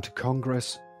recommendation to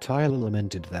Congress, Tyler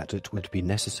lamented that it would be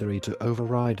necessary to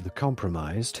override the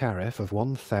compromise tariff of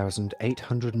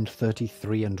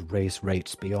 1,833 and raise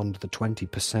rates beyond the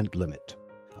 20% limit.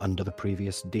 Under the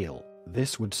previous deal,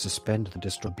 this would suspend the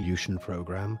distribution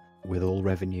program, with all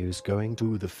revenues going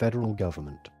to the federal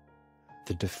government.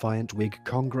 The defiant Whig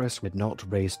Congress would not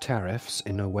raise tariffs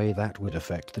in a way that would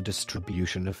affect the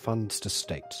distribution of funds to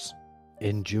states.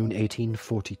 In June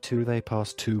 1842 they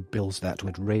passed two bills that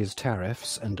would raise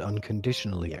tariffs and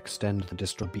unconditionally extend the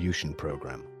distribution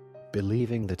program.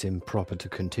 Believing that improper to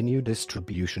continue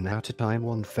distribution at a time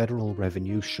when federal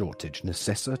revenue shortage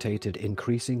necessitated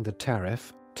increasing the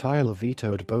tariff, Tyler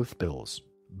vetoed both bills,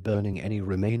 burning any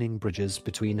remaining bridges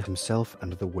between himself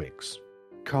and the Whigs.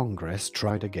 Congress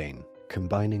tried again,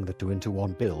 combining the two into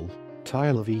one bill.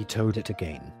 Tyler vetoed it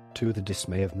again, to the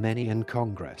dismay of many in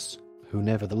Congress, who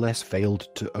nevertheless failed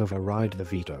to override the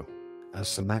veto. As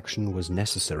some action was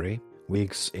necessary,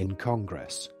 Whigs in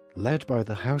Congress, led by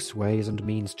the House Ways and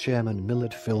Means Chairman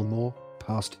Millard Fillmore,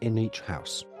 passed in each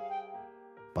house,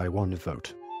 by one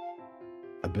vote,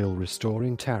 a bill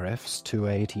restoring tariffs to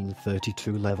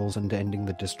 1832 levels and ending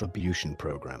the distribution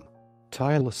program.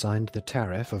 Tyler signed the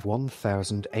tariff of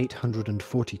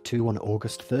 1,842 on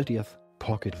August 30th,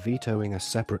 pocket vetoing a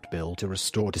separate bill to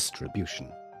restore distribution.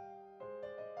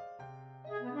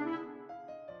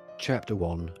 Chapter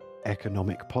 1: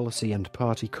 Economic Policy and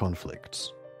Party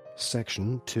Conflicts.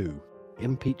 Section 2: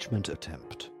 Impeachment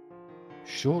Attempt.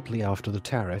 Shortly after the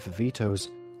tariff vetoes,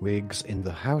 Whigs in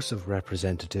the House of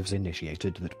Representatives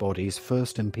initiated that body's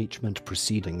first impeachment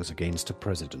proceedings against a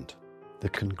president. The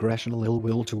congressional ill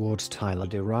will towards Tyler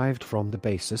derived from the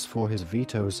basis for his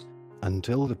vetoes.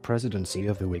 Until the presidency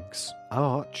of the Whigs'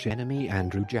 arch-enemy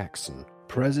Andrew Jackson,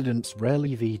 presidents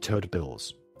rarely vetoed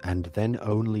bills, and then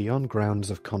only on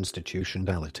grounds of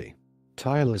constitutionality.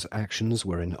 Tyler's actions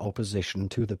were in opposition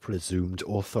to the presumed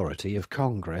authority of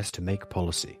Congress to make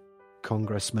policy.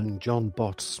 Congressman John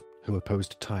Botts, who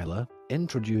opposed Tyler,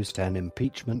 introduced an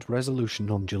impeachment resolution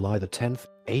on July 10,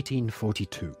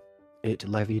 1842. It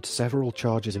levied several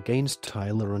charges against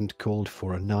Tyler and called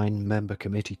for a 9-member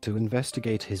committee to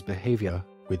investigate his behavior,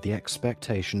 with the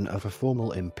expectation of a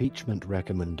formal impeachment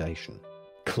recommendation.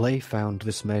 Clay found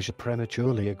this measure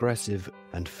prematurely aggressive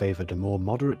and favored a more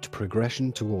moderate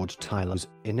progression toward Tyler's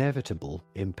inevitable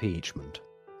impeachment.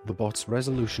 The Botts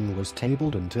resolution was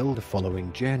tabled until the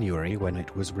following January, when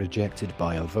it was rejected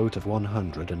by a vote of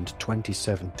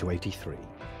 127 to 83.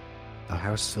 A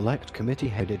House Select Committee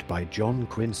headed by John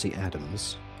Quincy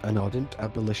Adams, an ardent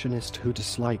abolitionist who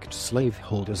disliked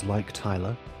slaveholders like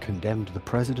Tyler, condemned the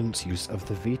president's use of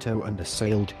the veto and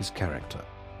assailed his character.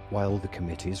 While the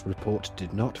committee's report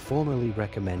did not formally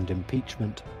recommend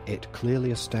impeachment, it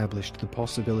clearly established the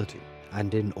possibility,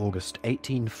 and in August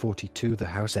 1842 the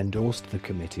House endorsed the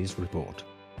committee's report.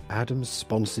 Adams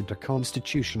sponsored a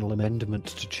constitutional amendment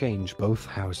to change both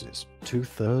houses'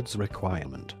 two-thirds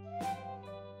requirement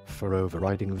for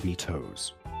overriding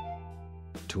vetoes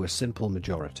to a simple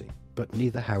majority, but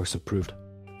neither house approved.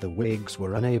 The Whigs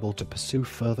were unable to pursue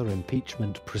further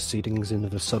impeachment proceedings in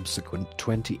the subsequent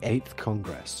 28th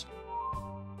Congress.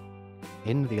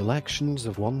 In the elections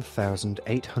of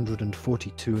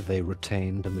 1842 they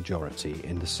retained a majority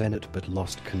in the Senate but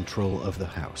lost control of the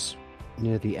House.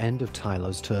 Near the end of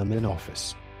Tyler's term in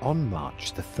office, on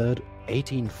March 3,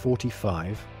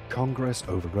 1845, Congress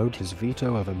overrode his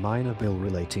veto of a minor bill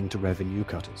relating to revenue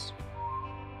cutters.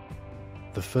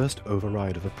 The first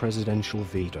override of a presidential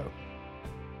veto.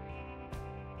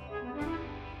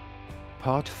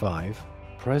 Part 5,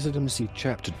 Presidency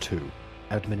Chapter 2,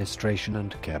 Administration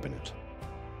and Cabinet.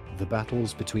 The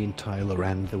battles between Tyler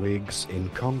and the Whigs in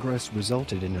Congress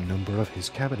resulted in a number of his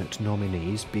cabinet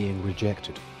nominees being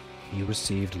rejected. He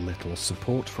received little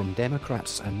support from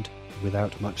Democrats and,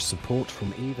 without much support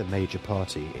from either major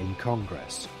party in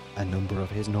Congress, a number of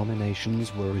his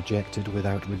nominations were rejected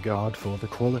without regard for the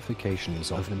qualifications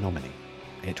of the nominee.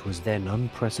 It was then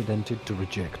unprecedented to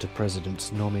reject a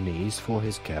president's nominees for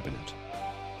his cabinet.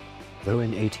 Though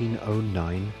in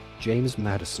 1809, James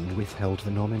Madison withheld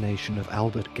the nomination of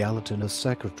Albert Gallatin as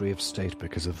Secretary of State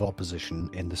because of opposition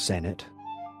in the Senate.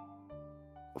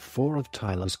 4 of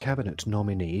Tyler's cabinet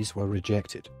nominees were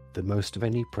rejected, the most of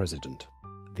any president.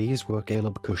 These were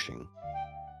Caleb Cushing,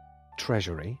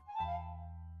 Treasury;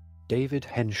 David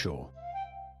Henshaw,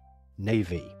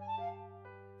 Navy;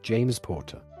 James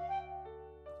Porter,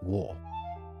 War;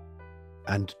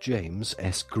 and James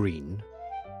S. Greene,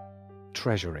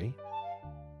 Treasury.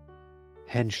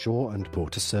 Henshaw and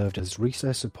Porter served as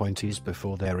recess appointees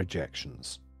before their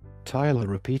rejections. Tyler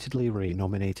repeatedly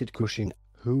renominated Cushing,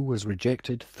 who was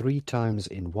rejected 3 times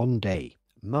in one day.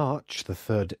 March 3,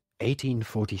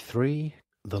 1843,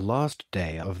 the last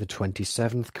day of the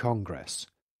 27th Congress.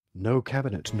 No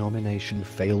cabinet nomination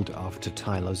failed after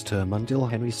Tyler's term until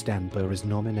Henry Stanbur's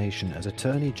nomination as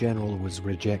Attorney General was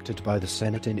rejected by the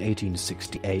Senate in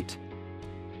 1868.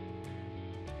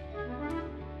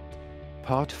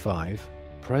 Part 5,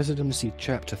 Presidency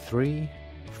Chapter 3,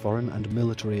 Foreign and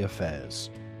Military Affairs.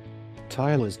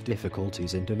 Tyler's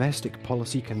difficulties in domestic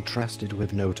policy contrasted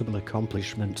with notable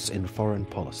accomplishments in foreign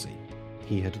policy.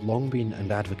 He had long been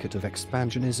an advocate of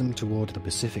expansionism toward the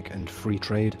Pacific and free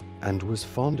trade, and was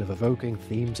fond of evoking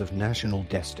themes of national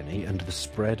destiny and the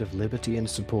spread of liberty in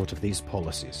support of these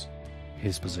policies.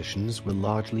 His positions were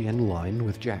largely in line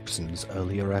with Jackson's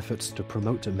earlier efforts to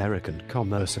promote American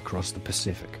commerce across the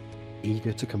Pacific.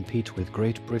 Eager to compete with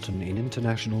Great Britain in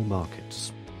international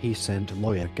markets, he sent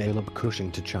lawyer Caleb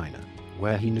Cushing to China,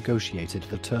 where he negotiated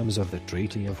the terms of the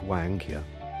Treaty of Wanghia.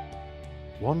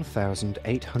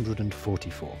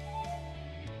 1844.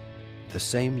 The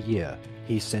same year,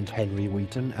 he sent Henry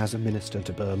Wheaton as a minister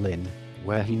to Berlin,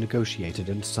 where he negotiated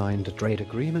and signed a trade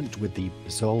agreement with the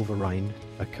Zollverein,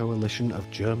 a coalition of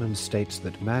German states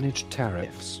that managed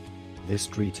tariffs. This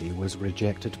treaty was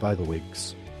rejected by the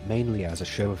Whigs, mainly as a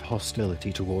show of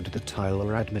hostility toward the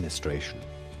Tyler administration.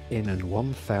 In an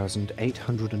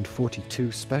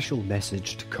 1842 special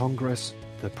message to Congress,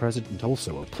 the president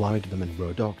also applied the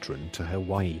Monroe Doctrine to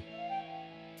Hawaii.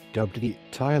 Dubbed the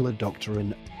Tyler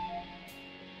Doctrine,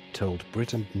 told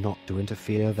Britain not to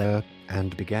interfere there,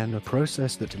 and began a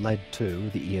process that led to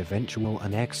the eventual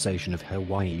annexation of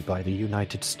Hawaii by the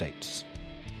United States.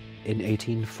 In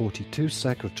 1842,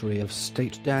 Secretary of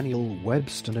State Daniel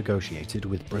Webster negotiated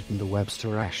with Britain the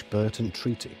Webster-Ashburton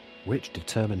Treaty, which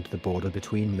determined the border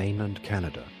between Maine and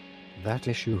Canada. That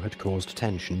issue had caused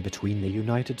tension between the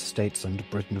United States and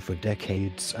Britain for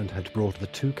decades and had brought the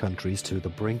two countries to the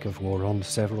brink of war on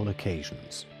several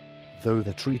occasions. Though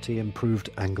the treaty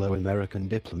improved Anglo-American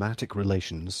diplomatic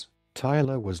relations,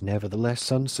 Tyler was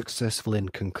nevertheless unsuccessful in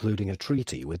concluding a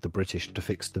treaty with the British to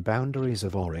fix the boundaries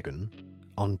of Oregon.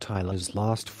 On Tyler's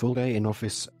last full day in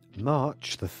office,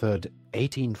 March 3,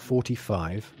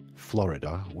 1845,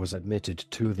 Florida was admitted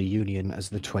to the Union as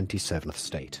the 27th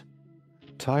state.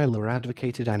 Tyler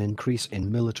advocated an increase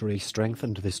in military strength,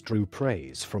 and this drew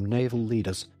praise from naval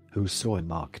leaders, who saw a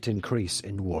marked increase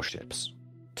in warships.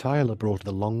 Tyler brought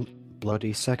the long,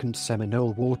 bloody Second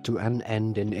Seminole War to an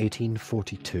end in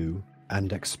 1842,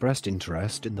 and expressed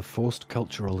interest in the forced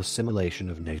cultural assimilation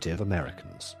of Native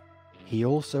Americans. He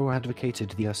also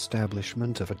advocated the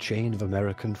establishment of a chain of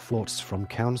American forts from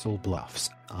Council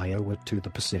Bluffs, Iowa to the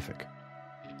Pacific.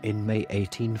 In May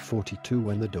 1842,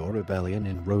 when the Dorr Rebellion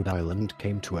in Rhode Island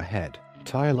came to a head,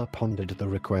 Tyler pondered the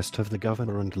request of the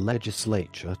governor and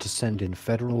legislature to send in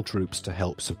federal troops to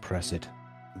help suppress it.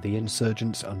 The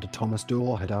insurgents under Thomas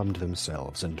Dorr had armed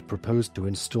themselves and proposed to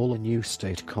install a new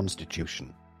state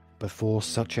constitution. Before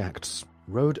such acts,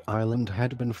 Rhode Island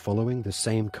had been following the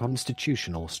same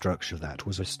constitutional structure that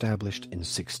was established in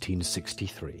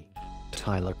 1663.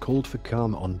 Tyler called for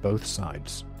calm on both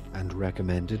sides, and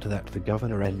recommended that the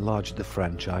governor enlarge the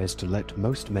franchise to let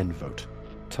most men vote.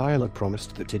 Tyler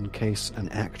promised that in case an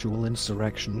actual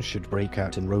insurrection should break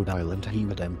out in Rhode Island, he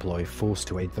would employ force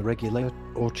to aid the regular,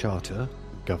 or charter,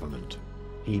 government.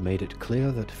 He made it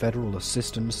clear that federal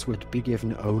assistance would be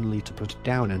given only to put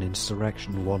down an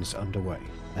insurrection once underway,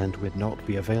 and would not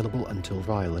be available until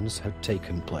violence had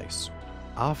taken place.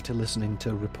 After listening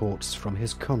to reports from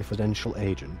his confidential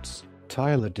agents,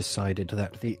 Tyler decided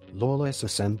that the lawless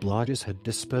assemblages had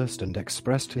dispersed and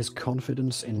expressed his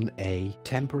confidence in a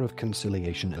temper of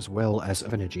conciliation as well as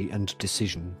of energy and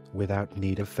decision, without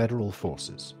need of federal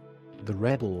forces. The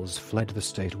rebels fled the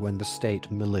state when the state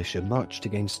militia marched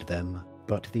against them,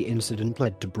 but the incident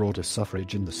led to broader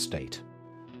suffrage in the state.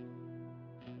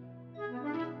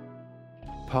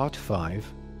 Part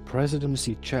 5,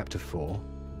 Presidency Chapter 4,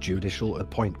 Judicial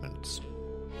Appointments.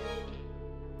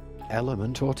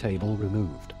 Element or table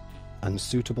removed.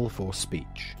 Unsuitable for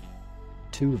speech.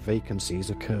 2 vacancies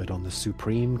occurred on the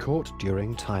Supreme Court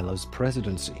during Tyler's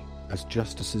presidency, as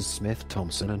Justices Smith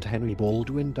Thompson and Henry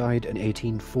Baldwin died in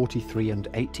 1843 and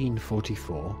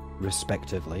 1844,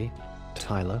 respectively.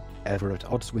 Tyler, ever at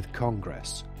odds with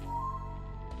Congress,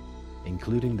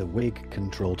 including the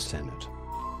Whig-controlled Senate,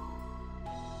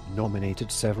 nominated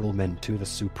several men to the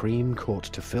Supreme Court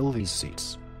to fill these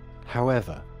seats.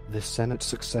 However, the Senate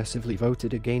successively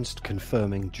voted against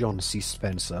confirming John C.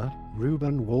 Spencer,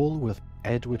 Reuben Walworth,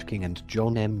 Edward King and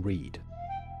John M. Reed.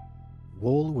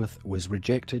 Walworth was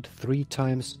rejected 3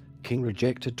 times, King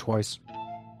rejected twice.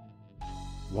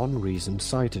 One reason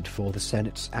cited for the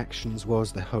Senate's actions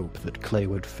was the hope that Clay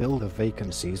would fill the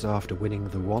vacancies after winning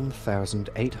the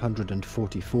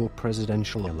 1844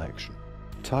 presidential election.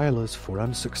 Tyler's 4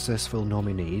 unsuccessful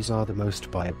nominees are the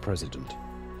most by a president.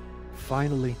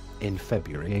 Finally, in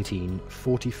February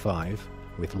 1845,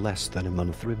 with less than a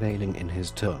month remaining in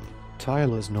his term,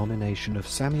 Tyler's nomination of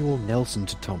Samuel Nelson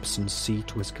to Thompson's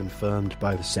seat was confirmed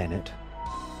by the Senate.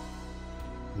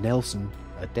 Nelson,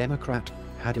 a Democrat,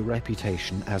 had a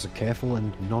reputation as a careful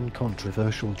and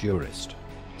non-controversial jurist.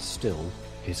 Still,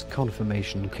 his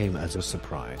confirmation came as a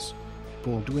surprise.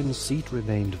 Baldwin's seat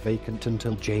remained vacant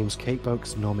until James K.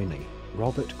 Polk's nominee,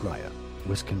 Robert Grier,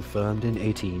 was confirmed in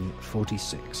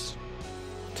 1846.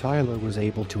 Tyler was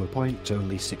able to appoint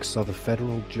only 6 other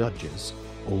federal judges,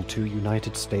 all to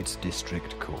United States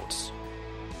District Courts.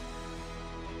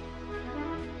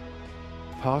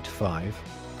 Part 5,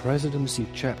 Presidency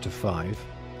Chapter 5,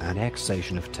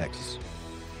 Annexation of Texas.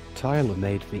 Tyler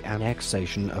made the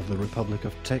annexation of the Republic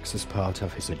of Texas part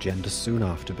of his agenda soon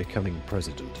after becoming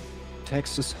president.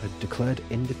 Texas had declared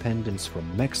independence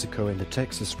from Mexico in the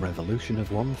Texas Revolution of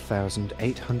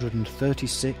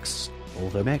 1836,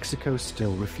 although Mexico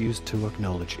still refused to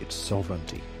acknowledge its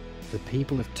sovereignty. The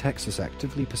people of Texas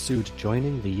actively pursued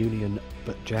joining the Union,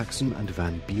 but Jackson and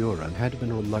Van Buren had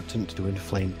been reluctant to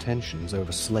inflame tensions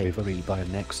over slavery by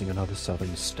annexing another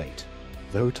southern state.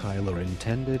 Though Tyler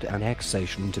intended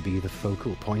annexation to be the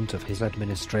focal point of his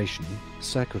administration,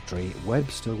 Secretary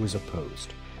Webster was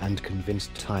opposed, and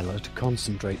convinced Tyler to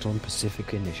concentrate on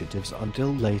Pacific initiatives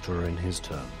until later in his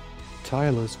term.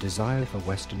 Tyler's desire for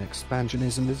Western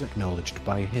expansionism is acknowledged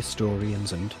by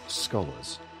historians and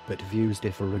scholars, but views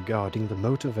differ regarding the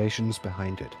motivations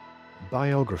behind it.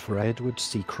 Biographer Edward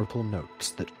C. Cripple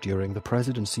notes that during the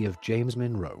presidency of James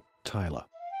Monroe, Tyler,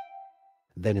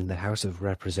 then in the House of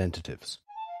Representatives,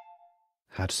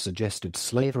 had suggested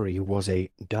slavery was a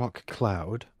dark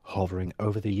cloud hovering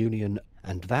over the Union,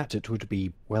 and that it would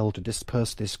be well to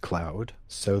disperse this cloud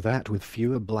so that with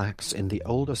fewer blacks in the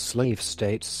older slave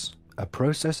states, a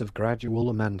process of gradual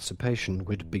emancipation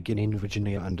would begin in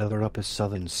Virginia and other upper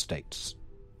southern states.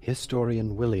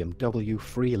 Historian William W.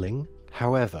 Freeling,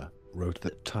 however, wrote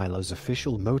that Tyler's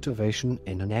official motivation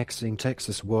in annexing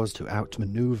Texas was to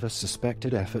outmaneuver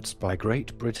suspected efforts by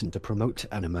Great Britain to promote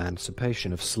an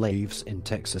emancipation of slaves in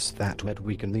Texas that would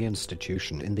weaken the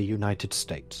institution in the United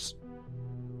States.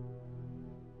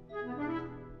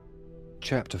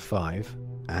 Chapter 5,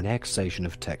 Annexation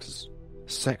of Texas.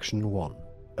 Section 1,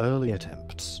 Early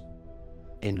Attempts.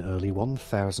 In early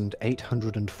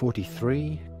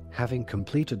 1843, having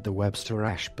completed the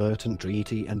Webster-Ashburton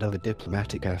Treaty and other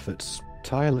diplomatic efforts,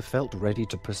 Tyler felt ready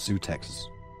to pursue Texas.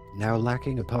 Now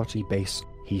lacking a party base,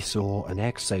 he saw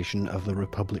annexation of the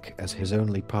Republic as his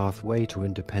only pathway to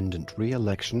independent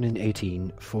re-election in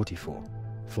 1844.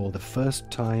 For the first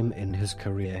time in his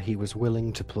career, he was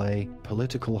willing to play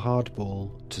political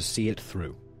hardball to see it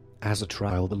through. As a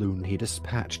trial balloon, he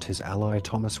dispatched his ally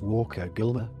Thomas Walker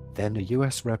Gilmer, then a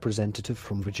U.S. representative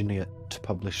from Virginia, to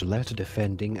publish a letter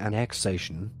defending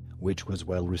annexation, which was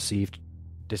well received.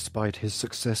 Despite his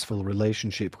successful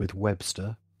relationship with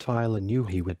Webster, Tyler knew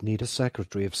he would need a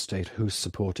Secretary of State who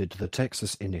supported the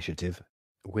Texas initiative.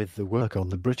 With the work on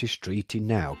the British treaty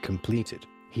now completed,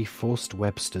 He forced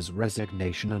Webster's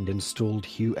resignation and installed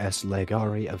Hugh S.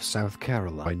 Legare of South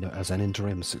Carolina as an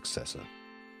interim successor.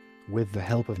 With the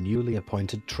help of newly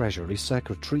appointed Treasury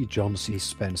Secretary John C.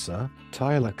 Spencer,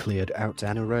 Tyler cleared out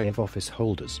an array of office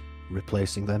holders,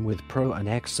 replacing them with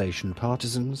pro-annexation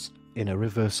partisans, in a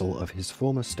reversal of his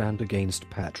former stand against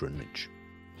patronage.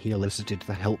 He elicited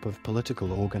the help of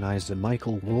political organizer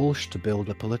Michael Walsh to build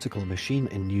a political machine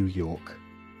in New York.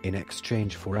 In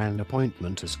exchange for an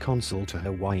appointment as consul to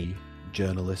Hawaii,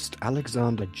 journalist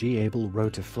Alexander G. Abel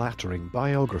wrote a flattering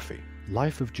biography,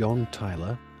 Life of John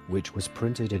Tyler, which was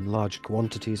printed in large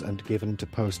quantities and given to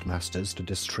postmasters to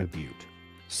distribute.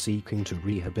 Seeking to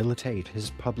rehabilitate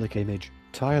his public image,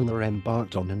 Tyler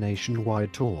embarked on a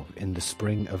nationwide tour in the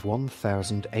spring of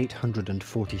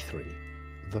 1843.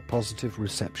 The positive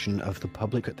reception of the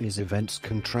public at these events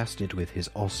contrasted with his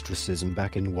ostracism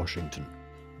back in Washington.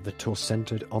 The tour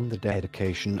centered on the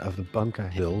dedication of the Bunker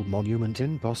Hill Monument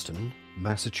in Boston,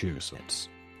 Massachusetts.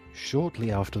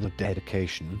 Shortly after the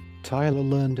dedication, Tyler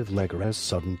learned of Legare's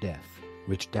sudden death,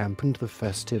 which dampened the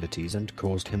festivities and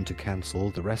caused him to cancel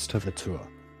the rest of the tour.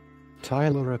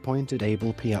 Tyler appointed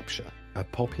Abel P. Upshur, a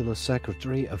popular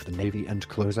Secretary of the Navy and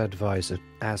close advisor,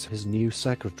 as his new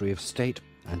Secretary of State,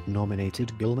 and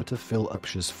nominated Gilmer to fill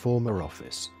Upshur's former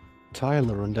office.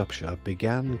 Tyler and Upshur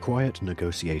began quiet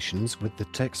negotiations with the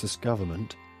Texas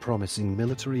government, promising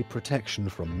military protection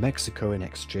from Mexico in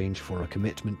exchange for a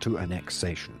commitment to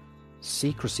annexation.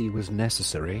 Secrecy was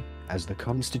necessary, as the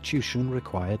Constitution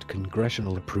required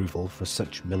congressional approval for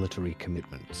such military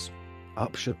commitments.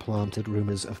 Upshur planted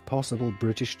rumors of possible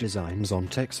British designs on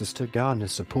Texas to garner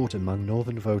support among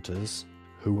Northern voters,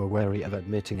 who were wary of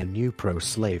admitting a new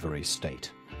pro-slavery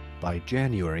state. By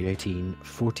January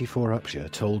 1844, Upshur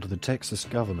told the Texas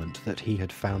government that he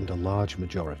had found a large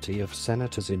majority of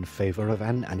senators in favor of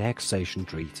an annexation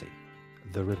treaty.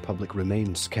 The Republic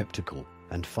remained skeptical,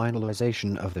 and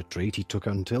finalization of the treaty took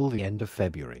until the end of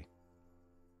February.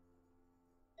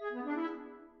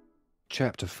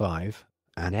 Chapter 5,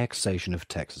 Annexation of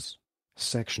Texas.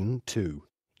 Section 2,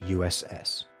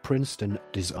 U.S.S. Princeton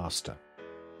Disaster.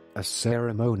 A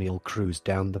ceremonial cruise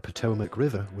down the Potomac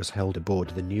River was held aboard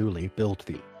the newly built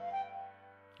the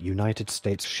United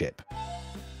States ship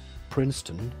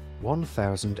Princeton,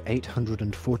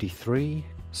 1843,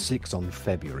 6 on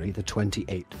February the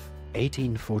 28th,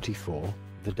 1844,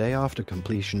 the day after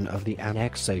completion of the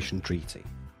annexation treaty.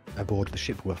 Aboard the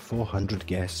ship were 400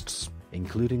 guests,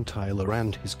 including Tyler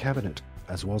and his cabinet,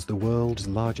 as was the world's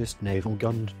largest naval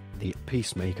gun, the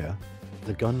Peacemaker.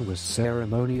 The gun was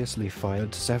ceremoniously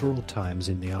fired several times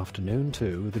in the afternoon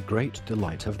to the great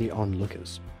delight of the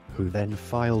onlookers, who then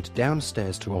filed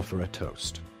downstairs to offer a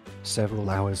toast. Several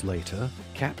hours later,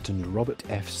 Captain Robert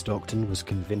F. Stockton was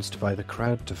convinced by the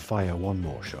crowd to fire one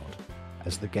more shot.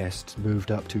 As the guests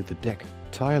moved up to the deck,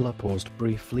 Tyler paused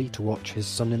briefly to watch his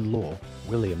son-in-law,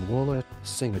 William Waller,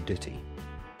 sing a ditty.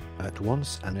 At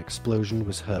once an explosion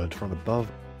was heard from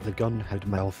above. The gun had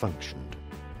malfunctioned.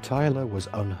 Tyler was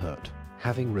unhurt,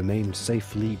 having remained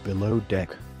safely below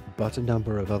deck, but a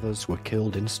number of others were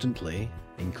killed instantly,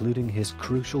 including his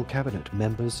crucial cabinet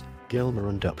members, Gilmer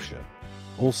and Upshur.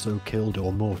 Also killed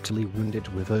or mortally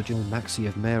wounded were Virgil Maxey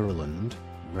of Maryland,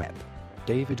 Rep.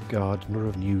 David Gardner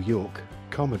of New York,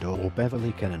 Commodore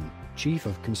Beverly Kennan, Chief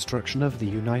of Construction of the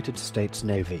United States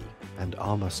Navy, and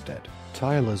Armistead,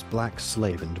 Tyler's black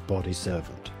slave and body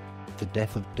servant. The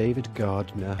death of David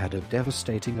Gardner had a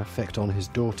devastating effect on his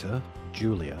daughter,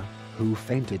 Julia, who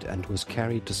fainted and was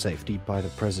carried to safety by the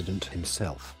president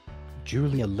himself.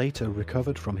 Julia later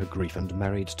recovered from her grief and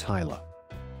married Tyler.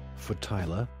 For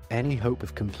Tyler, any hope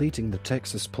of completing the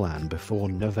Texas plan before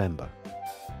November,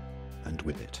 and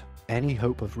with it, any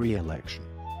hope of re-election,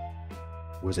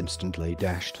 was instantly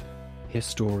dashed.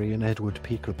 Historian Edward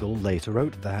P. Kripal later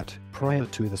wrote that, prior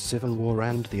to the Civil War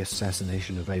and the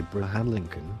assassination of Abraham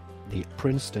Lincoln, the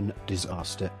Princeton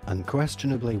disaster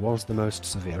unquestionably was the most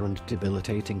severe and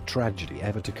debilitating tragedy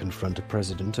ever to confront a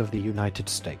president of the United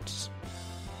States.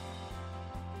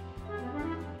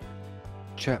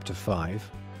 Chapter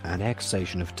 5,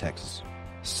 Annexation of Texas.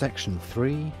 Section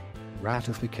 3,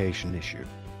 Ratification Issue.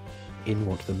 In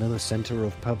what the Miller Center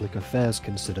of Public Affairs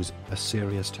considers a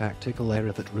serious tactical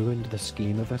error that ruined the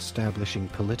scheme of establishing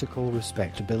political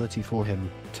respectability for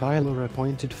him, Tyler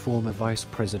appointed former Vice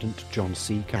President John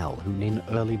C. Calhoun in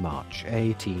early March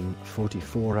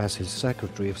 1844 as his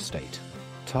Secretary of State.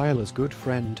 Tyler's good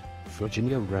friend,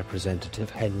 Virginia Representative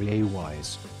Henry A.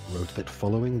 Wise, wrote that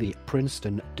following the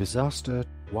Princeton disaster,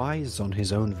 Wise on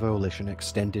his own volition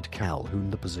extended Calhoun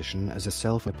the position as a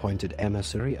self-appointed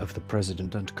emissary of the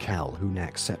president, and Calhoun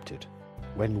accepted.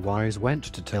 When Wise went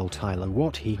to tell Tyler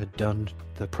what he had done,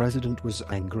 the president was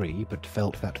angry but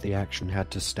felt that the action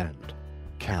had to stand.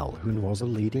 Calhoun was a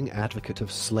leading advocate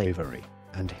of slavery,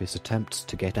 and his attempts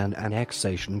to get an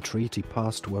annexation treaty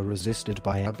passed were resisted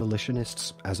by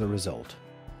abolitionists as a result.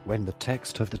 When the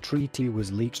text of the treaty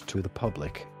was leaked to the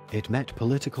public, it met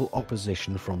political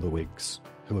opposition from the Whigs,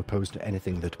 who opposed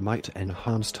anything that might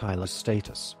enhance Tyler's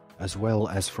status, as well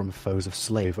as from foes of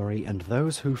slavery and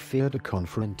those who feared a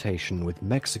confrontation with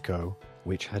Mexico,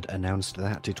 which had announced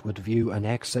that it would view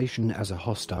annexation as a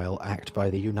hostile act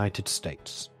by the United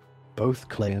States. Both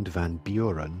Clay and Van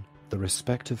Buren, the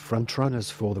respective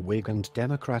frontrunners for the Whig and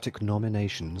Democratic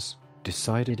nominations,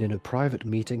 decided in a private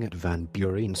meeting at Van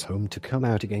Buren's home to come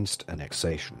out against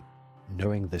annexation.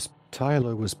 Knowing this,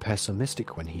 Tyler was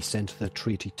pessimistic when he sent the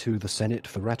treaty to the Senate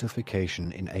for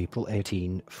ratification in April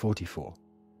 1844.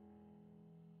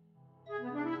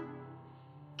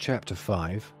 Chapter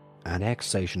 5,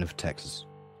 Annexation of Texas.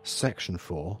 Section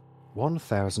 4,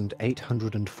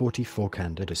 1844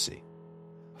 Candidacy.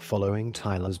 Following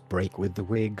Tyler's break with the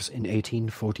Whigs in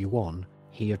 1841,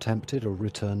 he attempted a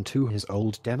return to his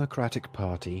old Democratic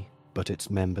Party, but its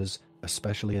members,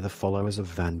 especially the followers of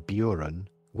Van Buren,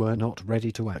 were not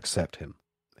ready to accept him.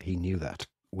 He knew that,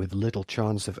 with little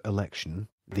chance of election,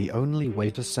 the only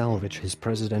way to salvage his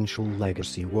presidential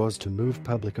legacy was to move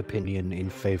public opinion in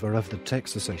favor of the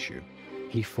Texas issue.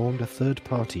 He formed a third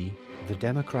party, the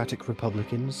Democratic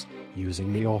Republicans,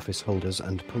 using the office holders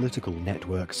and political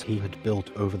networks he had built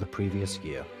over the previous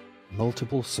year.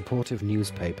 Multiple supportive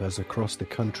newspapers across the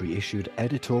country issued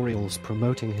editorials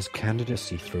promoting his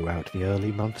candidacy throughout the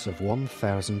early months of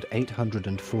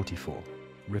 1844.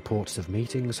 Reports of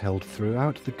meetings held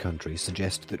throughout the country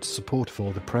suggest that support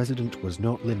for the president was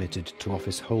not limited to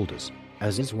office holders,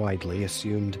 as is widely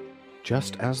assumed.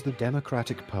 Just as the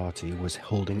Democratic Party was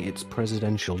holding its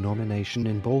presidential nomination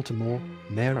in Baltimore,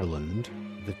 Maryland,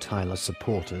 the Tyler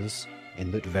supporters,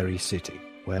 in that very city,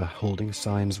 were holding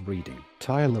signs reading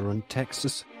 "Tyler and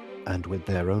Texas," and with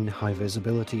their own high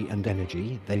visibility and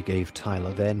energy they gave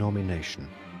Tyler their nomination.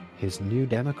 His new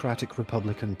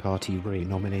Democratic-Republican Party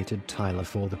re-nominated Tyler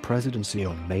for the presidency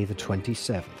on May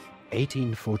 27,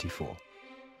 1844.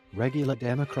 Regular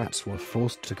Democrats were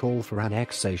forced to call for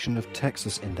annexation of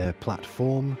Texas in their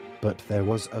platform, but there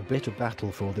was a bitter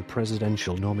battle for the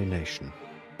presidential nomination.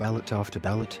 Ballot after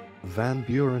ballot, Van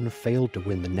Buren failed to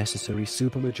win the necessary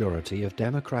supermajority of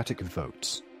Democratic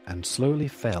votes, and slowly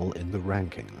fell in the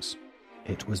rankings.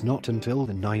 It was not until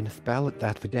the ninth ballot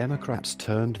that the Democrats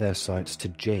turned their sights to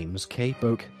James K.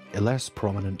 Polk, a less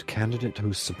prominent candidate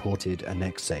who supported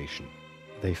annexation.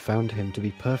 They found him to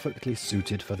be perfectly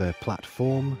suited for their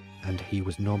platform, and he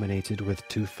was nominated with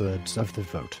 2/3 of the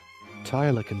vote.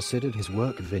 Tyler considered his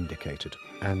work vindicated,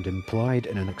 and implied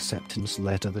in an acceptance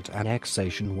letter that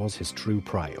annexation was his true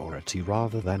priority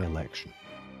rather than election.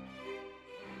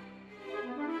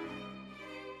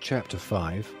 Chapter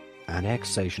 5,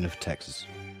 Annexation of Texas.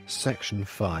 Section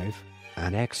 5,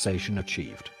 Annexation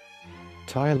Achieved.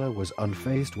 Tyler was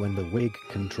unfazed when the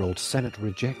Whig-controlled Senate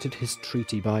rejected his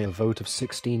treaty by a vote of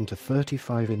 16 to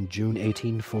 35 in June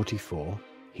 1844.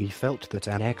 He felt that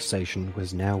annexation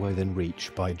was now within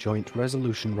reach by joint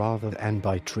resolution rather than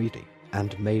by treaty,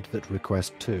 and made that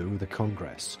request to the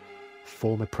Congress.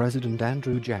 Former President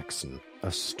Andrew Jackson,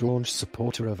 a staunch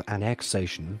supporter of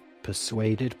annexation,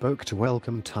 persuaded Polk to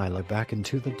welcome Tyler back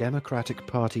into the Democratic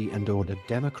Party and ordered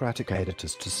Democratic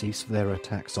editors to cease their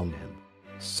attacks on him.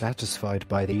 Satisfied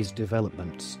by these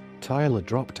developments, Tyler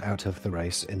dropped out of the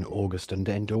race in August and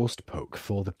endorsed Polk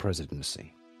for the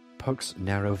presidency. Polk's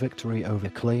narrow victory over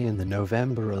Clay in the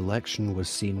November election was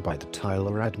seen by the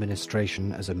Tyler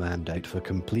administration as a mandate for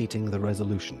completing the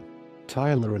resolution.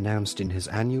 Tyler announced in his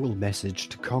annual message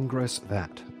to Congress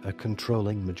that a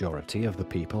controlling majority of the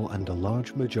people and a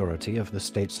large majority of the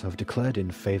states have declared in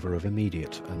favor of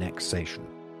immediate annexation.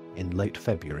 In late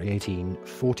February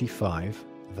 1845,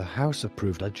 the House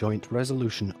approved a joint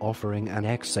resolution offering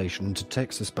annexation to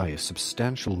Texas by a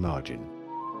substantial margin.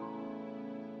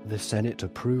 The Senate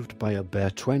approved by a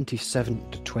bare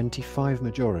 27 to 25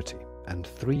 majority, and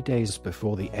 3 days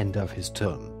before the end of his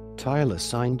term, Tyler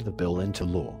signed the bill into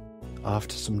law.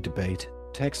 After some debate,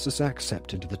 Texas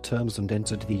accepted the terms and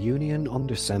entered the Union on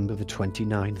December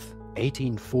 29,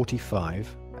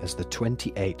 1845, as the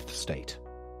 28th state.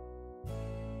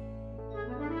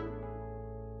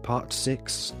 Part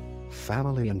 6,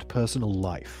 Family and Personal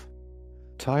Life.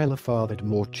 Tyler fathered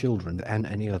more children than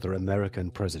any other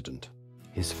American president.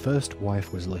 His first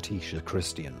wife was Letitia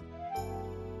Christian.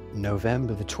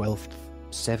 November 12,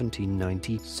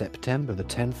 1790, September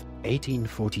 10,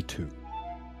 1842.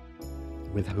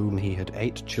 With whom he had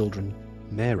 8 children,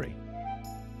 Mary,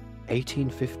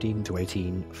 1815 to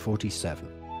 1847.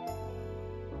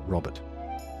 Robert,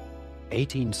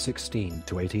 1816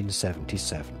 to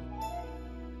 1877.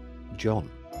 John,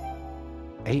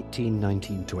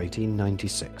 1819 to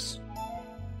 1896.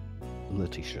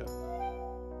 Letitia,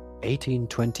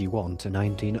 1821 to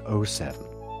 1907.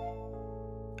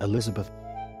 Elizabeth,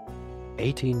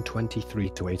 1823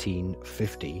 to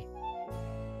 1850.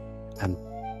 And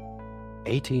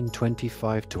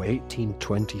 1825 to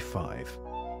 1825.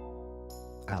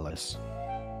 Alice,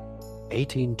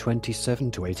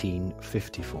 1827 to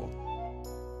 1854.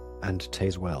 And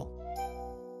Tazewell,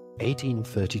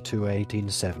 1830 to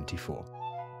 1874.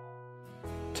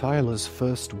 Tyler's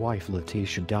first wife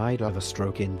Letitia died of a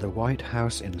stroke in the White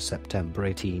House in September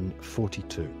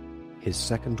 1842. His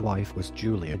second wife was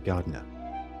Julia Gardner.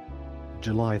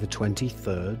 July the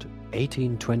 23rd,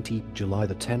 1820, July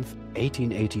the 10th,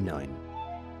 1889.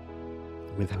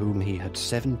 With whom he had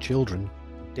 7 children: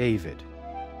 David,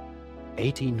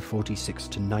 1846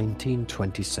 to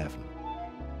 1927.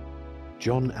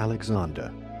 John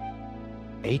Alexander,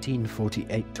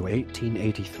 1848 to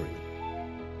 1883.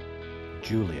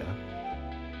 Julia,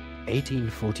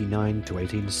 1849 to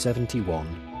 1871.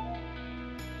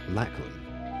 Lachlan,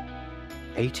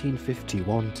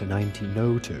 1851 to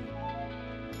 1902.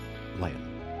 Lyon,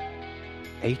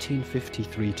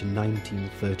 1853 to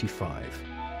 1935.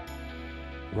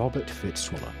 Robert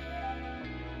Fitzwaller,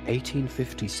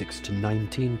 1856 to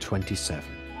 1927.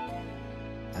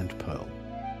 And Pearl,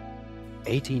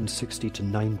 1860 to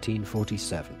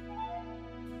 1947.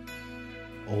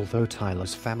 Although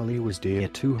Tyler's family was dear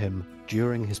to him,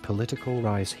 during his political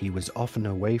rise he was often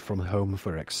away from home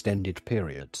for extended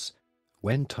periods.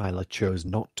 When Tyler chose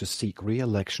not to seek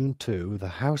re-election to the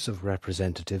House of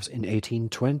Representatives in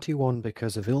 1821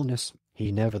 because of illness,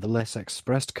 he nevertheless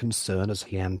expressed concern as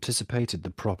he anticipated the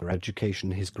proper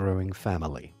education his growing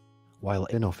family. While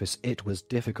in office it was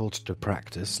difficult to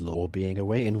practice law being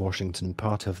away in Washington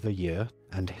part of the year,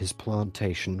 and his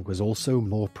plantation was also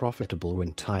more profitable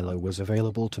when Tyler was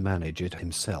available to manage it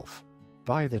himself.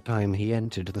 By the time he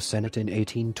entered the Senate in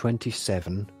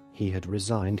 1827, he had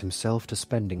resigned himself to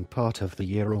spending part of the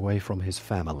year away from his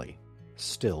family.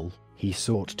 Still, he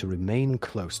sought to remain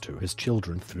close to his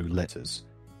children through letters.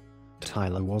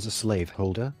 Tyler was a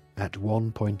slaveholder, at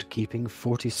one point keeping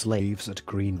 40 slaves at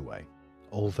Greenway.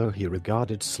 Although he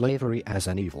regarded slavery as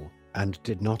an evil, and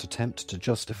did not attempt to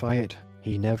justify it,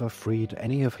 he never freed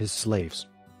any of his slaves.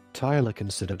 Tyler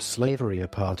considered slavery a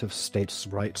part of states'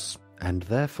 rights, and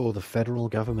therefore the federal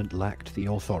government lacked the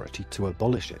authority to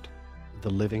abolish it. The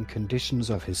living conditions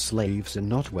of his slaves are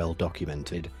not well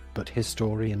documented, but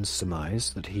historians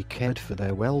surmise that he cared for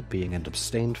their well-being and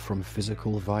abstained from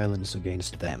physical violence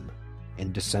against them.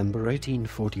 In December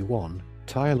 1841,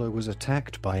 Tyler was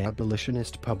attacked by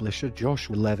abolitionist publisher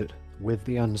Joshua Levitt, with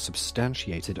the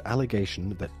unsubstantiated allegation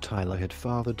that Tyler had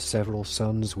fathered several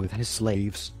sons with his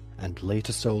slaves, and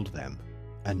later sold them.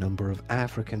 A number of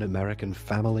African American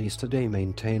families today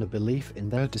maintain a belief in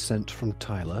their descent from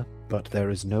Tyler, but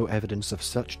there is no evidence of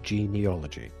such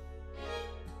genealogy.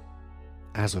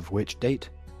 As of which date?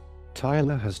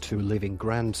 Tyler has 2 living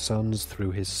grandsons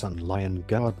through his son Lyon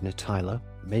Gardner Tyler,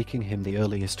 making him the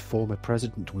earliest former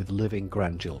president with living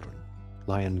grandchildren.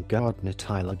 Lyon Gardner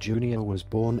Tyler Jr. was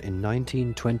born in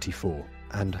 1924,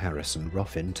 and Harrison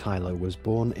Ruffin Tyler was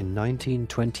born in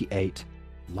 1928.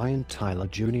 Lyon Tyler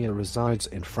Jr. resides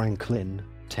in Franklin,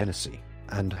 Tennessee,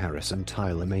 and Harrison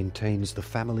Tyler maintains the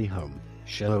family home,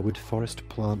 Sherwood Forest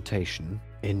Plantation,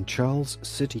 in Charles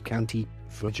City County,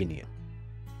 Virginia.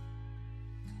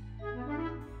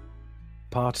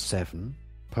 Part 7,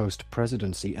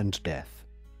 Post-Presidency and Death.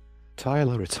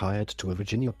 Tyler retired to a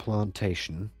Virginia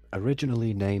plantation,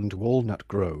 originally named Walnut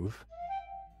Grove,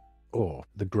 or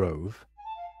The Grove.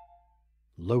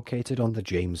 Located on the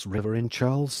James River in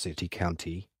Charles City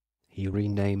County, he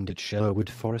renamed it Sherwood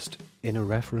Forest, in a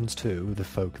reference to the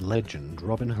folk legend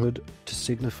Robin Hood, to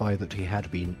signify that he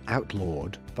had been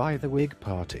outlawed by the Whig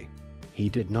Party. He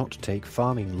did not take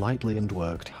farming lightly and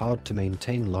worked hard to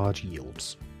maintain large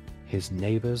yields. His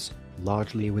neighbors,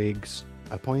 largely Whigs,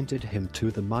 appointed him to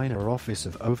the minor office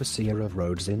of Overseer of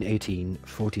Roads in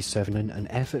 1847 in an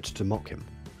effort to mock him.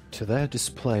 To their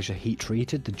displeasure he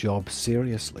treated the job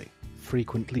seriously,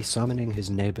 frequently summoning his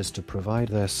neighbors to provide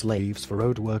their slaves for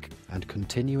road work, and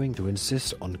continuing to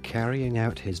insist on carrying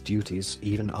out his duties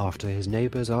even after his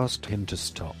neighbors asked him to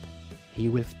stop. He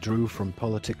withdrew from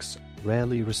politics,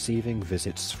 rarely receiving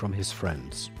visits from his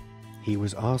friends. He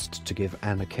was asked to give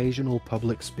an occasional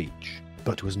public speech,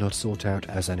 but was not sought out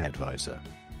as an advisor.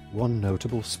 One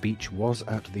notable speech was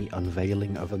at the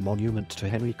unveiling of a monument to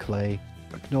Henry Clay,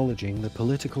 Acknowledging the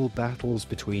political battles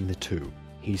between the two,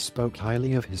 he spoke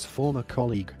highly of his former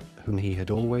colleague, whom he had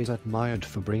always admired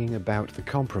for bringing about the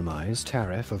compromise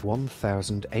tariff of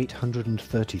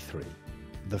 1,833.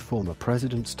 The former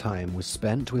president's time was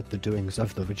spent with the doings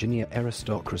of the Virginia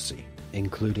aristocracy,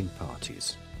 including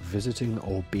parties, visiting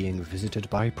or being visited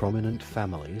by prominent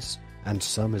families, and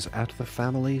summers at the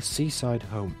family's seaside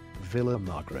home, Villa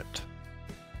Margaret.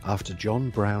 After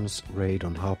John Brown's raid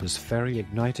on Harper's Ferry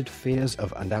ignited fears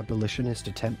of an abolitionist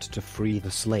attempt to free the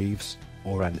slaves,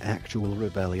 or an actual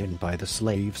rebellion by the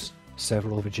slaves,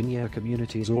 several Virginia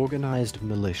communities organized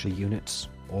militia units,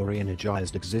 or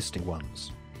re-energized existing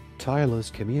ones.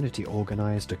 Tyler's community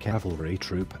organized a cavalry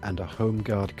troop and a home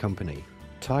guard company.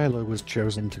 Tyler was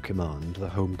chosen to command the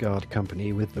home guard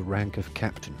company with the rank of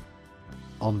captain.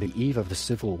 On the eve of the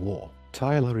Civil War,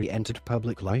 Tyler re-entered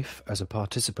public life as a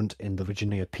participant in the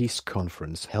Virginia Peace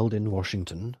Conference held in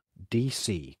Washington,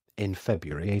 D.C., in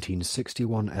February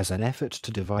 1861 as an effort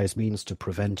to devise means to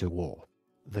prevent a war.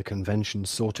 The convention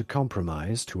sought a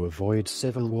compromise to avoid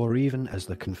civil war even as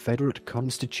the Confederate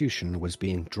Constitution was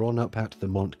being drawn up at the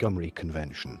Montgomery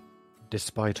Convention.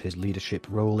 Despite his leadership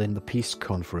role in the peace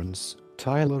conference,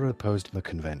 Tyler opposed the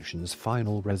convention's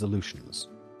final resolutions.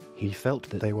 He felt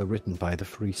that they were written by the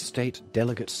free state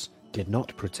delegates, did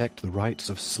not protect the rights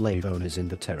of slave owners in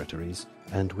the territories,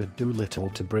 and would do little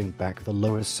to bring back the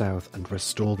Lower South and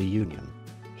restore the Union.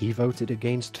 He voted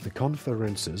against the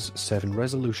conference's 7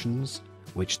 resolutions,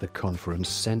 which the conference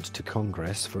sent to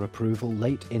Congress for approval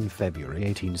late in February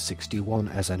 1861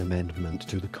 as an amendment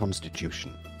to the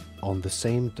Constitution. On the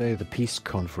same day the peace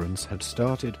conference had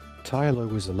started, Tyler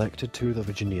was elected to the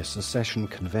Virginia Secession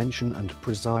Convention and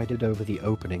presided over the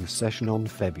opening session on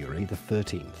February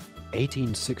 13,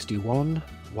 1861,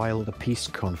 while the peace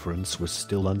conference was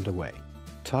still underway.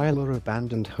 Tyler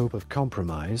abandoned hope of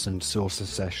compromise and saw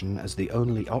secession as the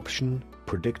only option,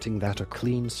 predicting that a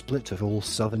clean split of all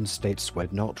southern states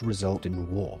would not result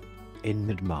in war. In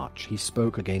mid-March he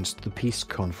spoke against the peace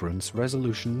conference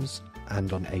resolutions,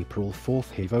 and on April 4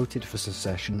 he voted for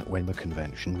secession when the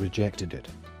convention rejected it.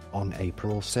 On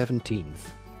April 17,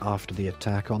 after the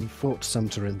attack on Fort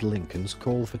Sumter and Lincoln's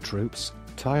call for troops,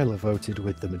 Tyler voted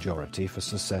with the majority for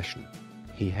secession.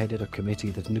 He headed a committee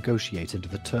that negotiated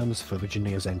the terms for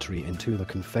Virginia's entry into the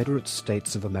Confederate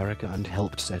States of America and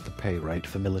helped set the pay rate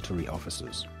for military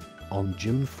officers. On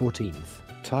June 14,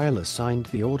 Tyler signed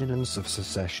the Ordinance of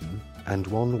Secession, and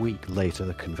 1 week later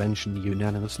the convention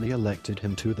unanimously elected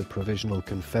him to the Provisional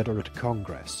Confederate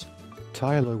Congress.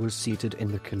 Tyler was seated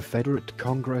in the Confederate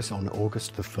Congress on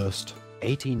August 1,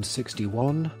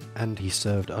 1861, and he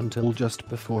served until just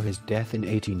before his death in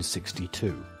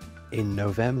 1862. In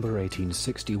November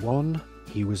 1861,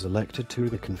 he was elected to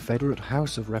the Confederate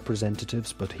House of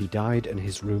Representatives, but he died in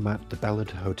his room at the Ballard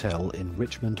Hotel in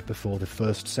Richmond before the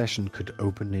first session could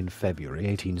open in February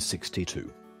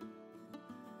 1862.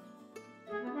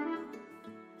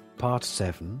 Part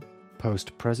 7,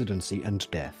 Post-Presidency and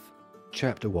Death.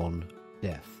 Chapter 1,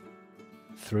 Death.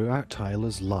 Throughout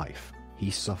Tyler's life, he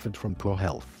suffered from poor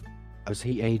health. As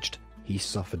he aged, he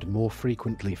suffered more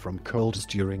frequently from colds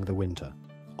during the winter.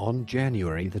 On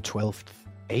January 12,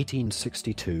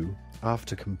 1862,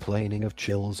 after complaining of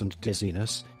chills and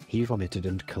dizziness, he vomited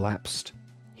and collapsed.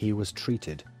 He was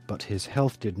treated, but his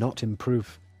health did not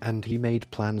improve, and he made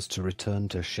plans to return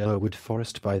to Sherwood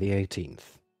Forest by the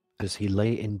 18th. As he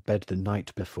lay in bed the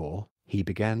night before, he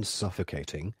began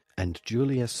suffocating, and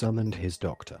Julia summoned his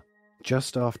doctor.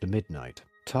 Just after midnight,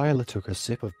 Tyler took a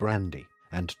sip of brandy,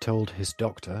 and told his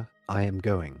doctor, "I am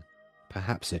going.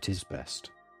 Perhaps it is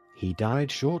best." He died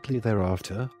shortly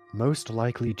thereafter, most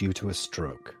likely due to a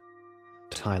stroke.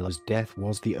 Tyler's death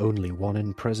was the only one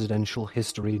in presidential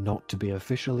history not to be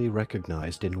officially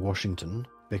recognized in Washington,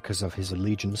 because of his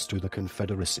allegiance to the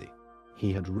Confederacy.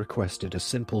 He had requested a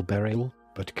simple burial,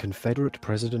 but Confederate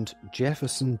President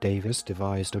Jefferson Davis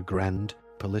devised a grand,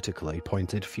 politically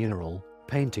pointed funeral,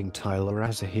 painting Tyler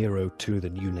as a hero to the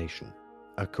new nation.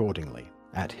 Accordingly,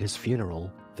 at his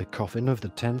funeral, the coffin of the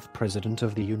 10th President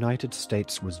of the United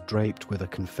States was draped with a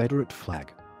Confederate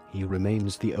flag. He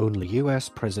remains the only U.S.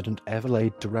 president ever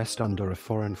laid to rest under a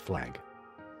foreign flag.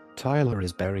 Tyler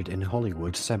is buried in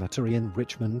Hollywood Cemetery in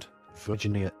Richmond,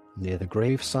 Virginia, near the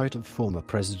gravesite of former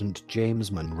President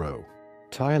James Monroe.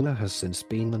 Tyler has since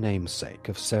been the namesake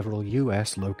of several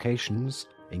U.S. locations,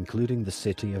 including the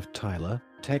city of Tyler,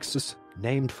 Texas,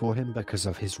 named for him because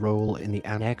of his role in the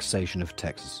annexation of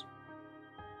Texas.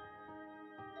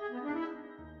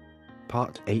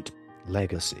 Part 8,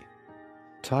 Legacy.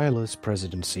 Tyler's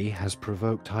presidency has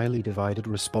provoked highly divided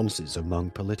responses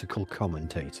among political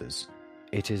commentators.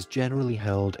 It is generally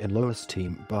held in low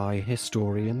esteem by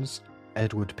historians.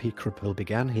 Edward P. Krupel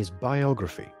began his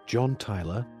biography, John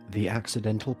Tyler, The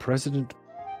Accidental President,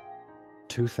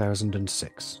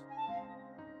 2006,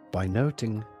 by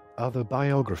noting, other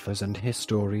biographers and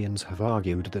historians have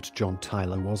argued that John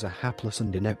Tyler was a hapless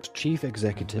and inept chief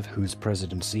executive whose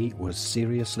presidency was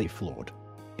seriously flawed.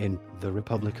 In The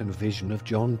Republican Vision of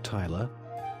John Tyler,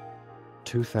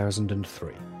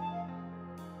 2003,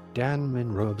 Dan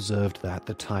Munro observed that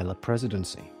the Tyler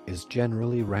presidency is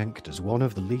generally ranked as one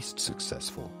of the least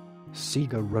successful.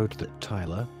 Seeger wrote that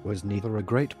Tyler was neither a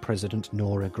great president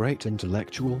nor a great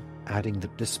intellectual, adding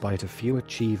that despite a few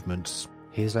achievements,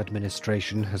 his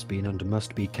administration has been and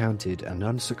must be counted an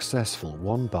unsuccessful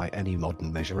one by any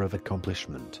modern measure of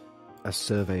accomplishment. A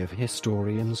survey of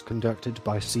historians conducted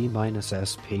by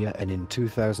C-SPN in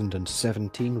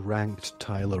 2017 ranked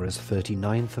Tyler as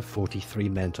 39th of 43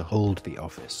 men to hold the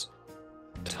office.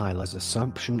 Tyler's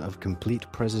assumption of complete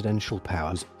presidential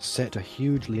powers set a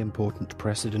hugely important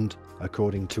precedent,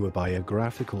 according to a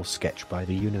biographical sketch by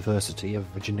the University of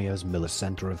Virginia's Miller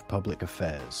Center of Public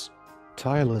Affairs.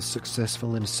 Tyler's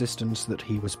successful insistence that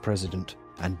he was president,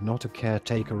 and not a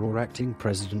caretaker or acting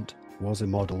president, was a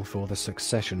model for the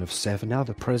succession of 7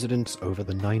 other presidents over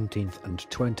the 19th and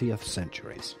 20th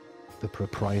centuries. The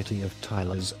propriety of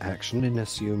Tyler's action in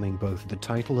assuming both the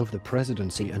title of the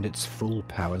presidency and its full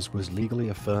powers was legally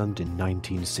affirmed in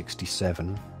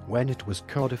 1967, when it was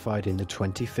codified in the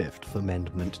 25th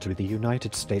Amendment to the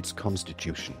United States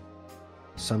Constitution.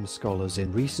 Some scholars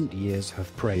in recent years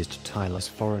have praised Tyler's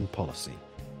foreign policy.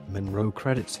 Munro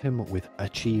credits him with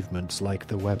achievements like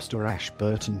the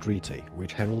Webster-Ashburton Treaty,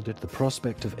 which heralded the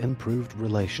prospect of improved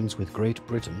relations with Great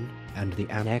Britain, and the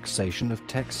annexation of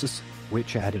Texas,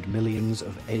 which added millions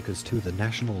of acres to the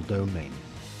national domain.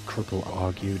 Krupel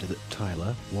argued that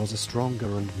Tyler was a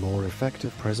stronger and more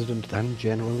effective president than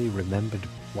generally remembered,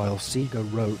 while Seeger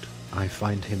wrote, "I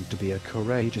find him to be a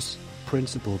courageous,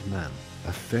 principled man,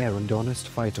 a fair and honest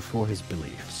fighter for his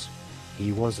beliefs.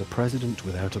 He was a president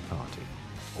without a party."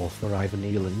 Author Ivan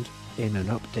Eland, in an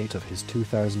update of his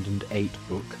 2008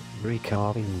 book,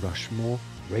 Recarving Rushmore,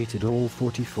 rated all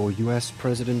 44 U.S.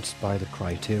 presidents by the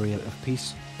criteria of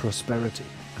peace, prosperity,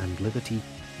 and liberty,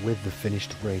 with the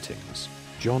finished ratings.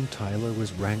 John Tyler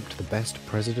was ranked the best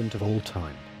president of all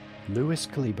time. Louis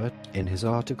Kaliber, in his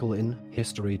article in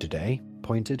History Today,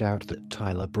 pointed out that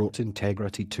Tyler brought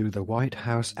integrity to the White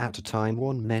House at a time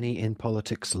when many in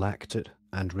politics lacked it,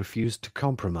 and refused to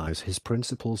compromise his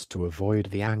principles to avoid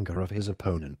the anger of his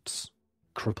opponents.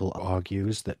 Krupel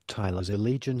argues that Tyler's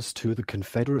allegiance to the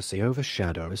Confederacy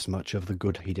overshadows much of the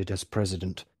good he did as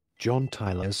president. John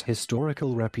Tyler's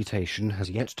historical reputation has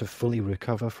yet to fully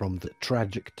recover from the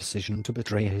tragic decision to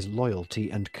betray his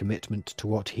loyalty and commitment to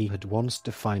what he had once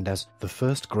defined as the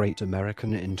first great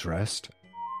American interest: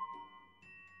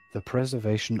 the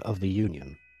preservation of the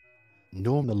Union.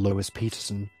 Norma Lois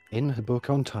Peterson, in her book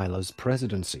on Tyler's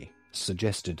presidency,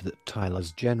 suggested that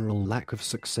Tyler's general lack of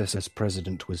success as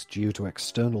president was due to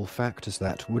external factors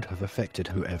that would have affected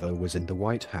whoever was in the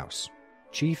White House.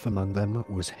 Chief among them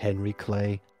was Henry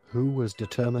Clay, who was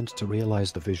determined to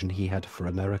realize the vision he had for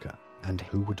America, and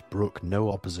who would brook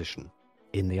no opposition.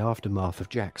 In the aftermath of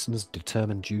Jackson's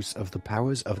determined use of the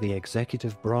powers of the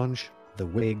executive branch, the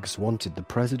Whigs wanted the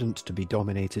president to be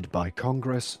dominated by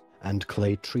Congress, and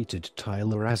Clay treated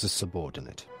Tyler as a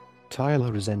subordinate.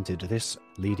 Tyler resented this,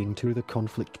 leading to the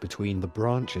conflict between the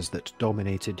branches that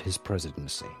dominated his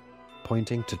presidency.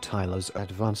 Pointing to Tyler's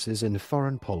advances in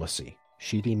foreign policy,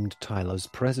 she deemed Tyler's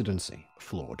presidency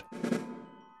flawed,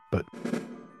 but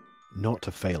not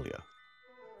a failure.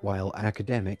 While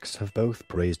academics have both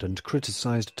praised and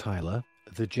criticized Tyler,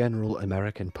 the general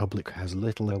American public has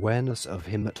little awareness of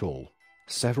him at all.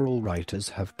 Several writers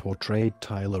have portrayed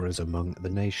Tyler as among the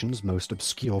nation's most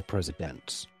obscure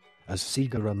presidents. As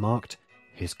Seeger remarked,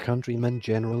 his countrymen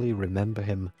generally remember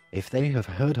him, if they have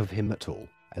heard of him at all,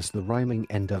 as the rhyming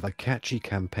end of a catchy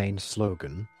campaign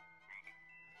slogan.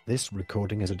 This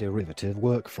recording is a derivative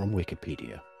work from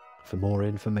Wikipedia. For more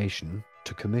information,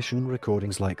 to commission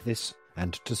recordings like this,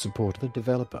 and to support the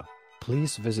developer,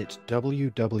 please visit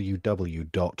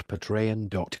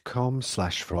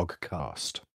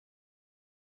www.patreon.com/frogcast.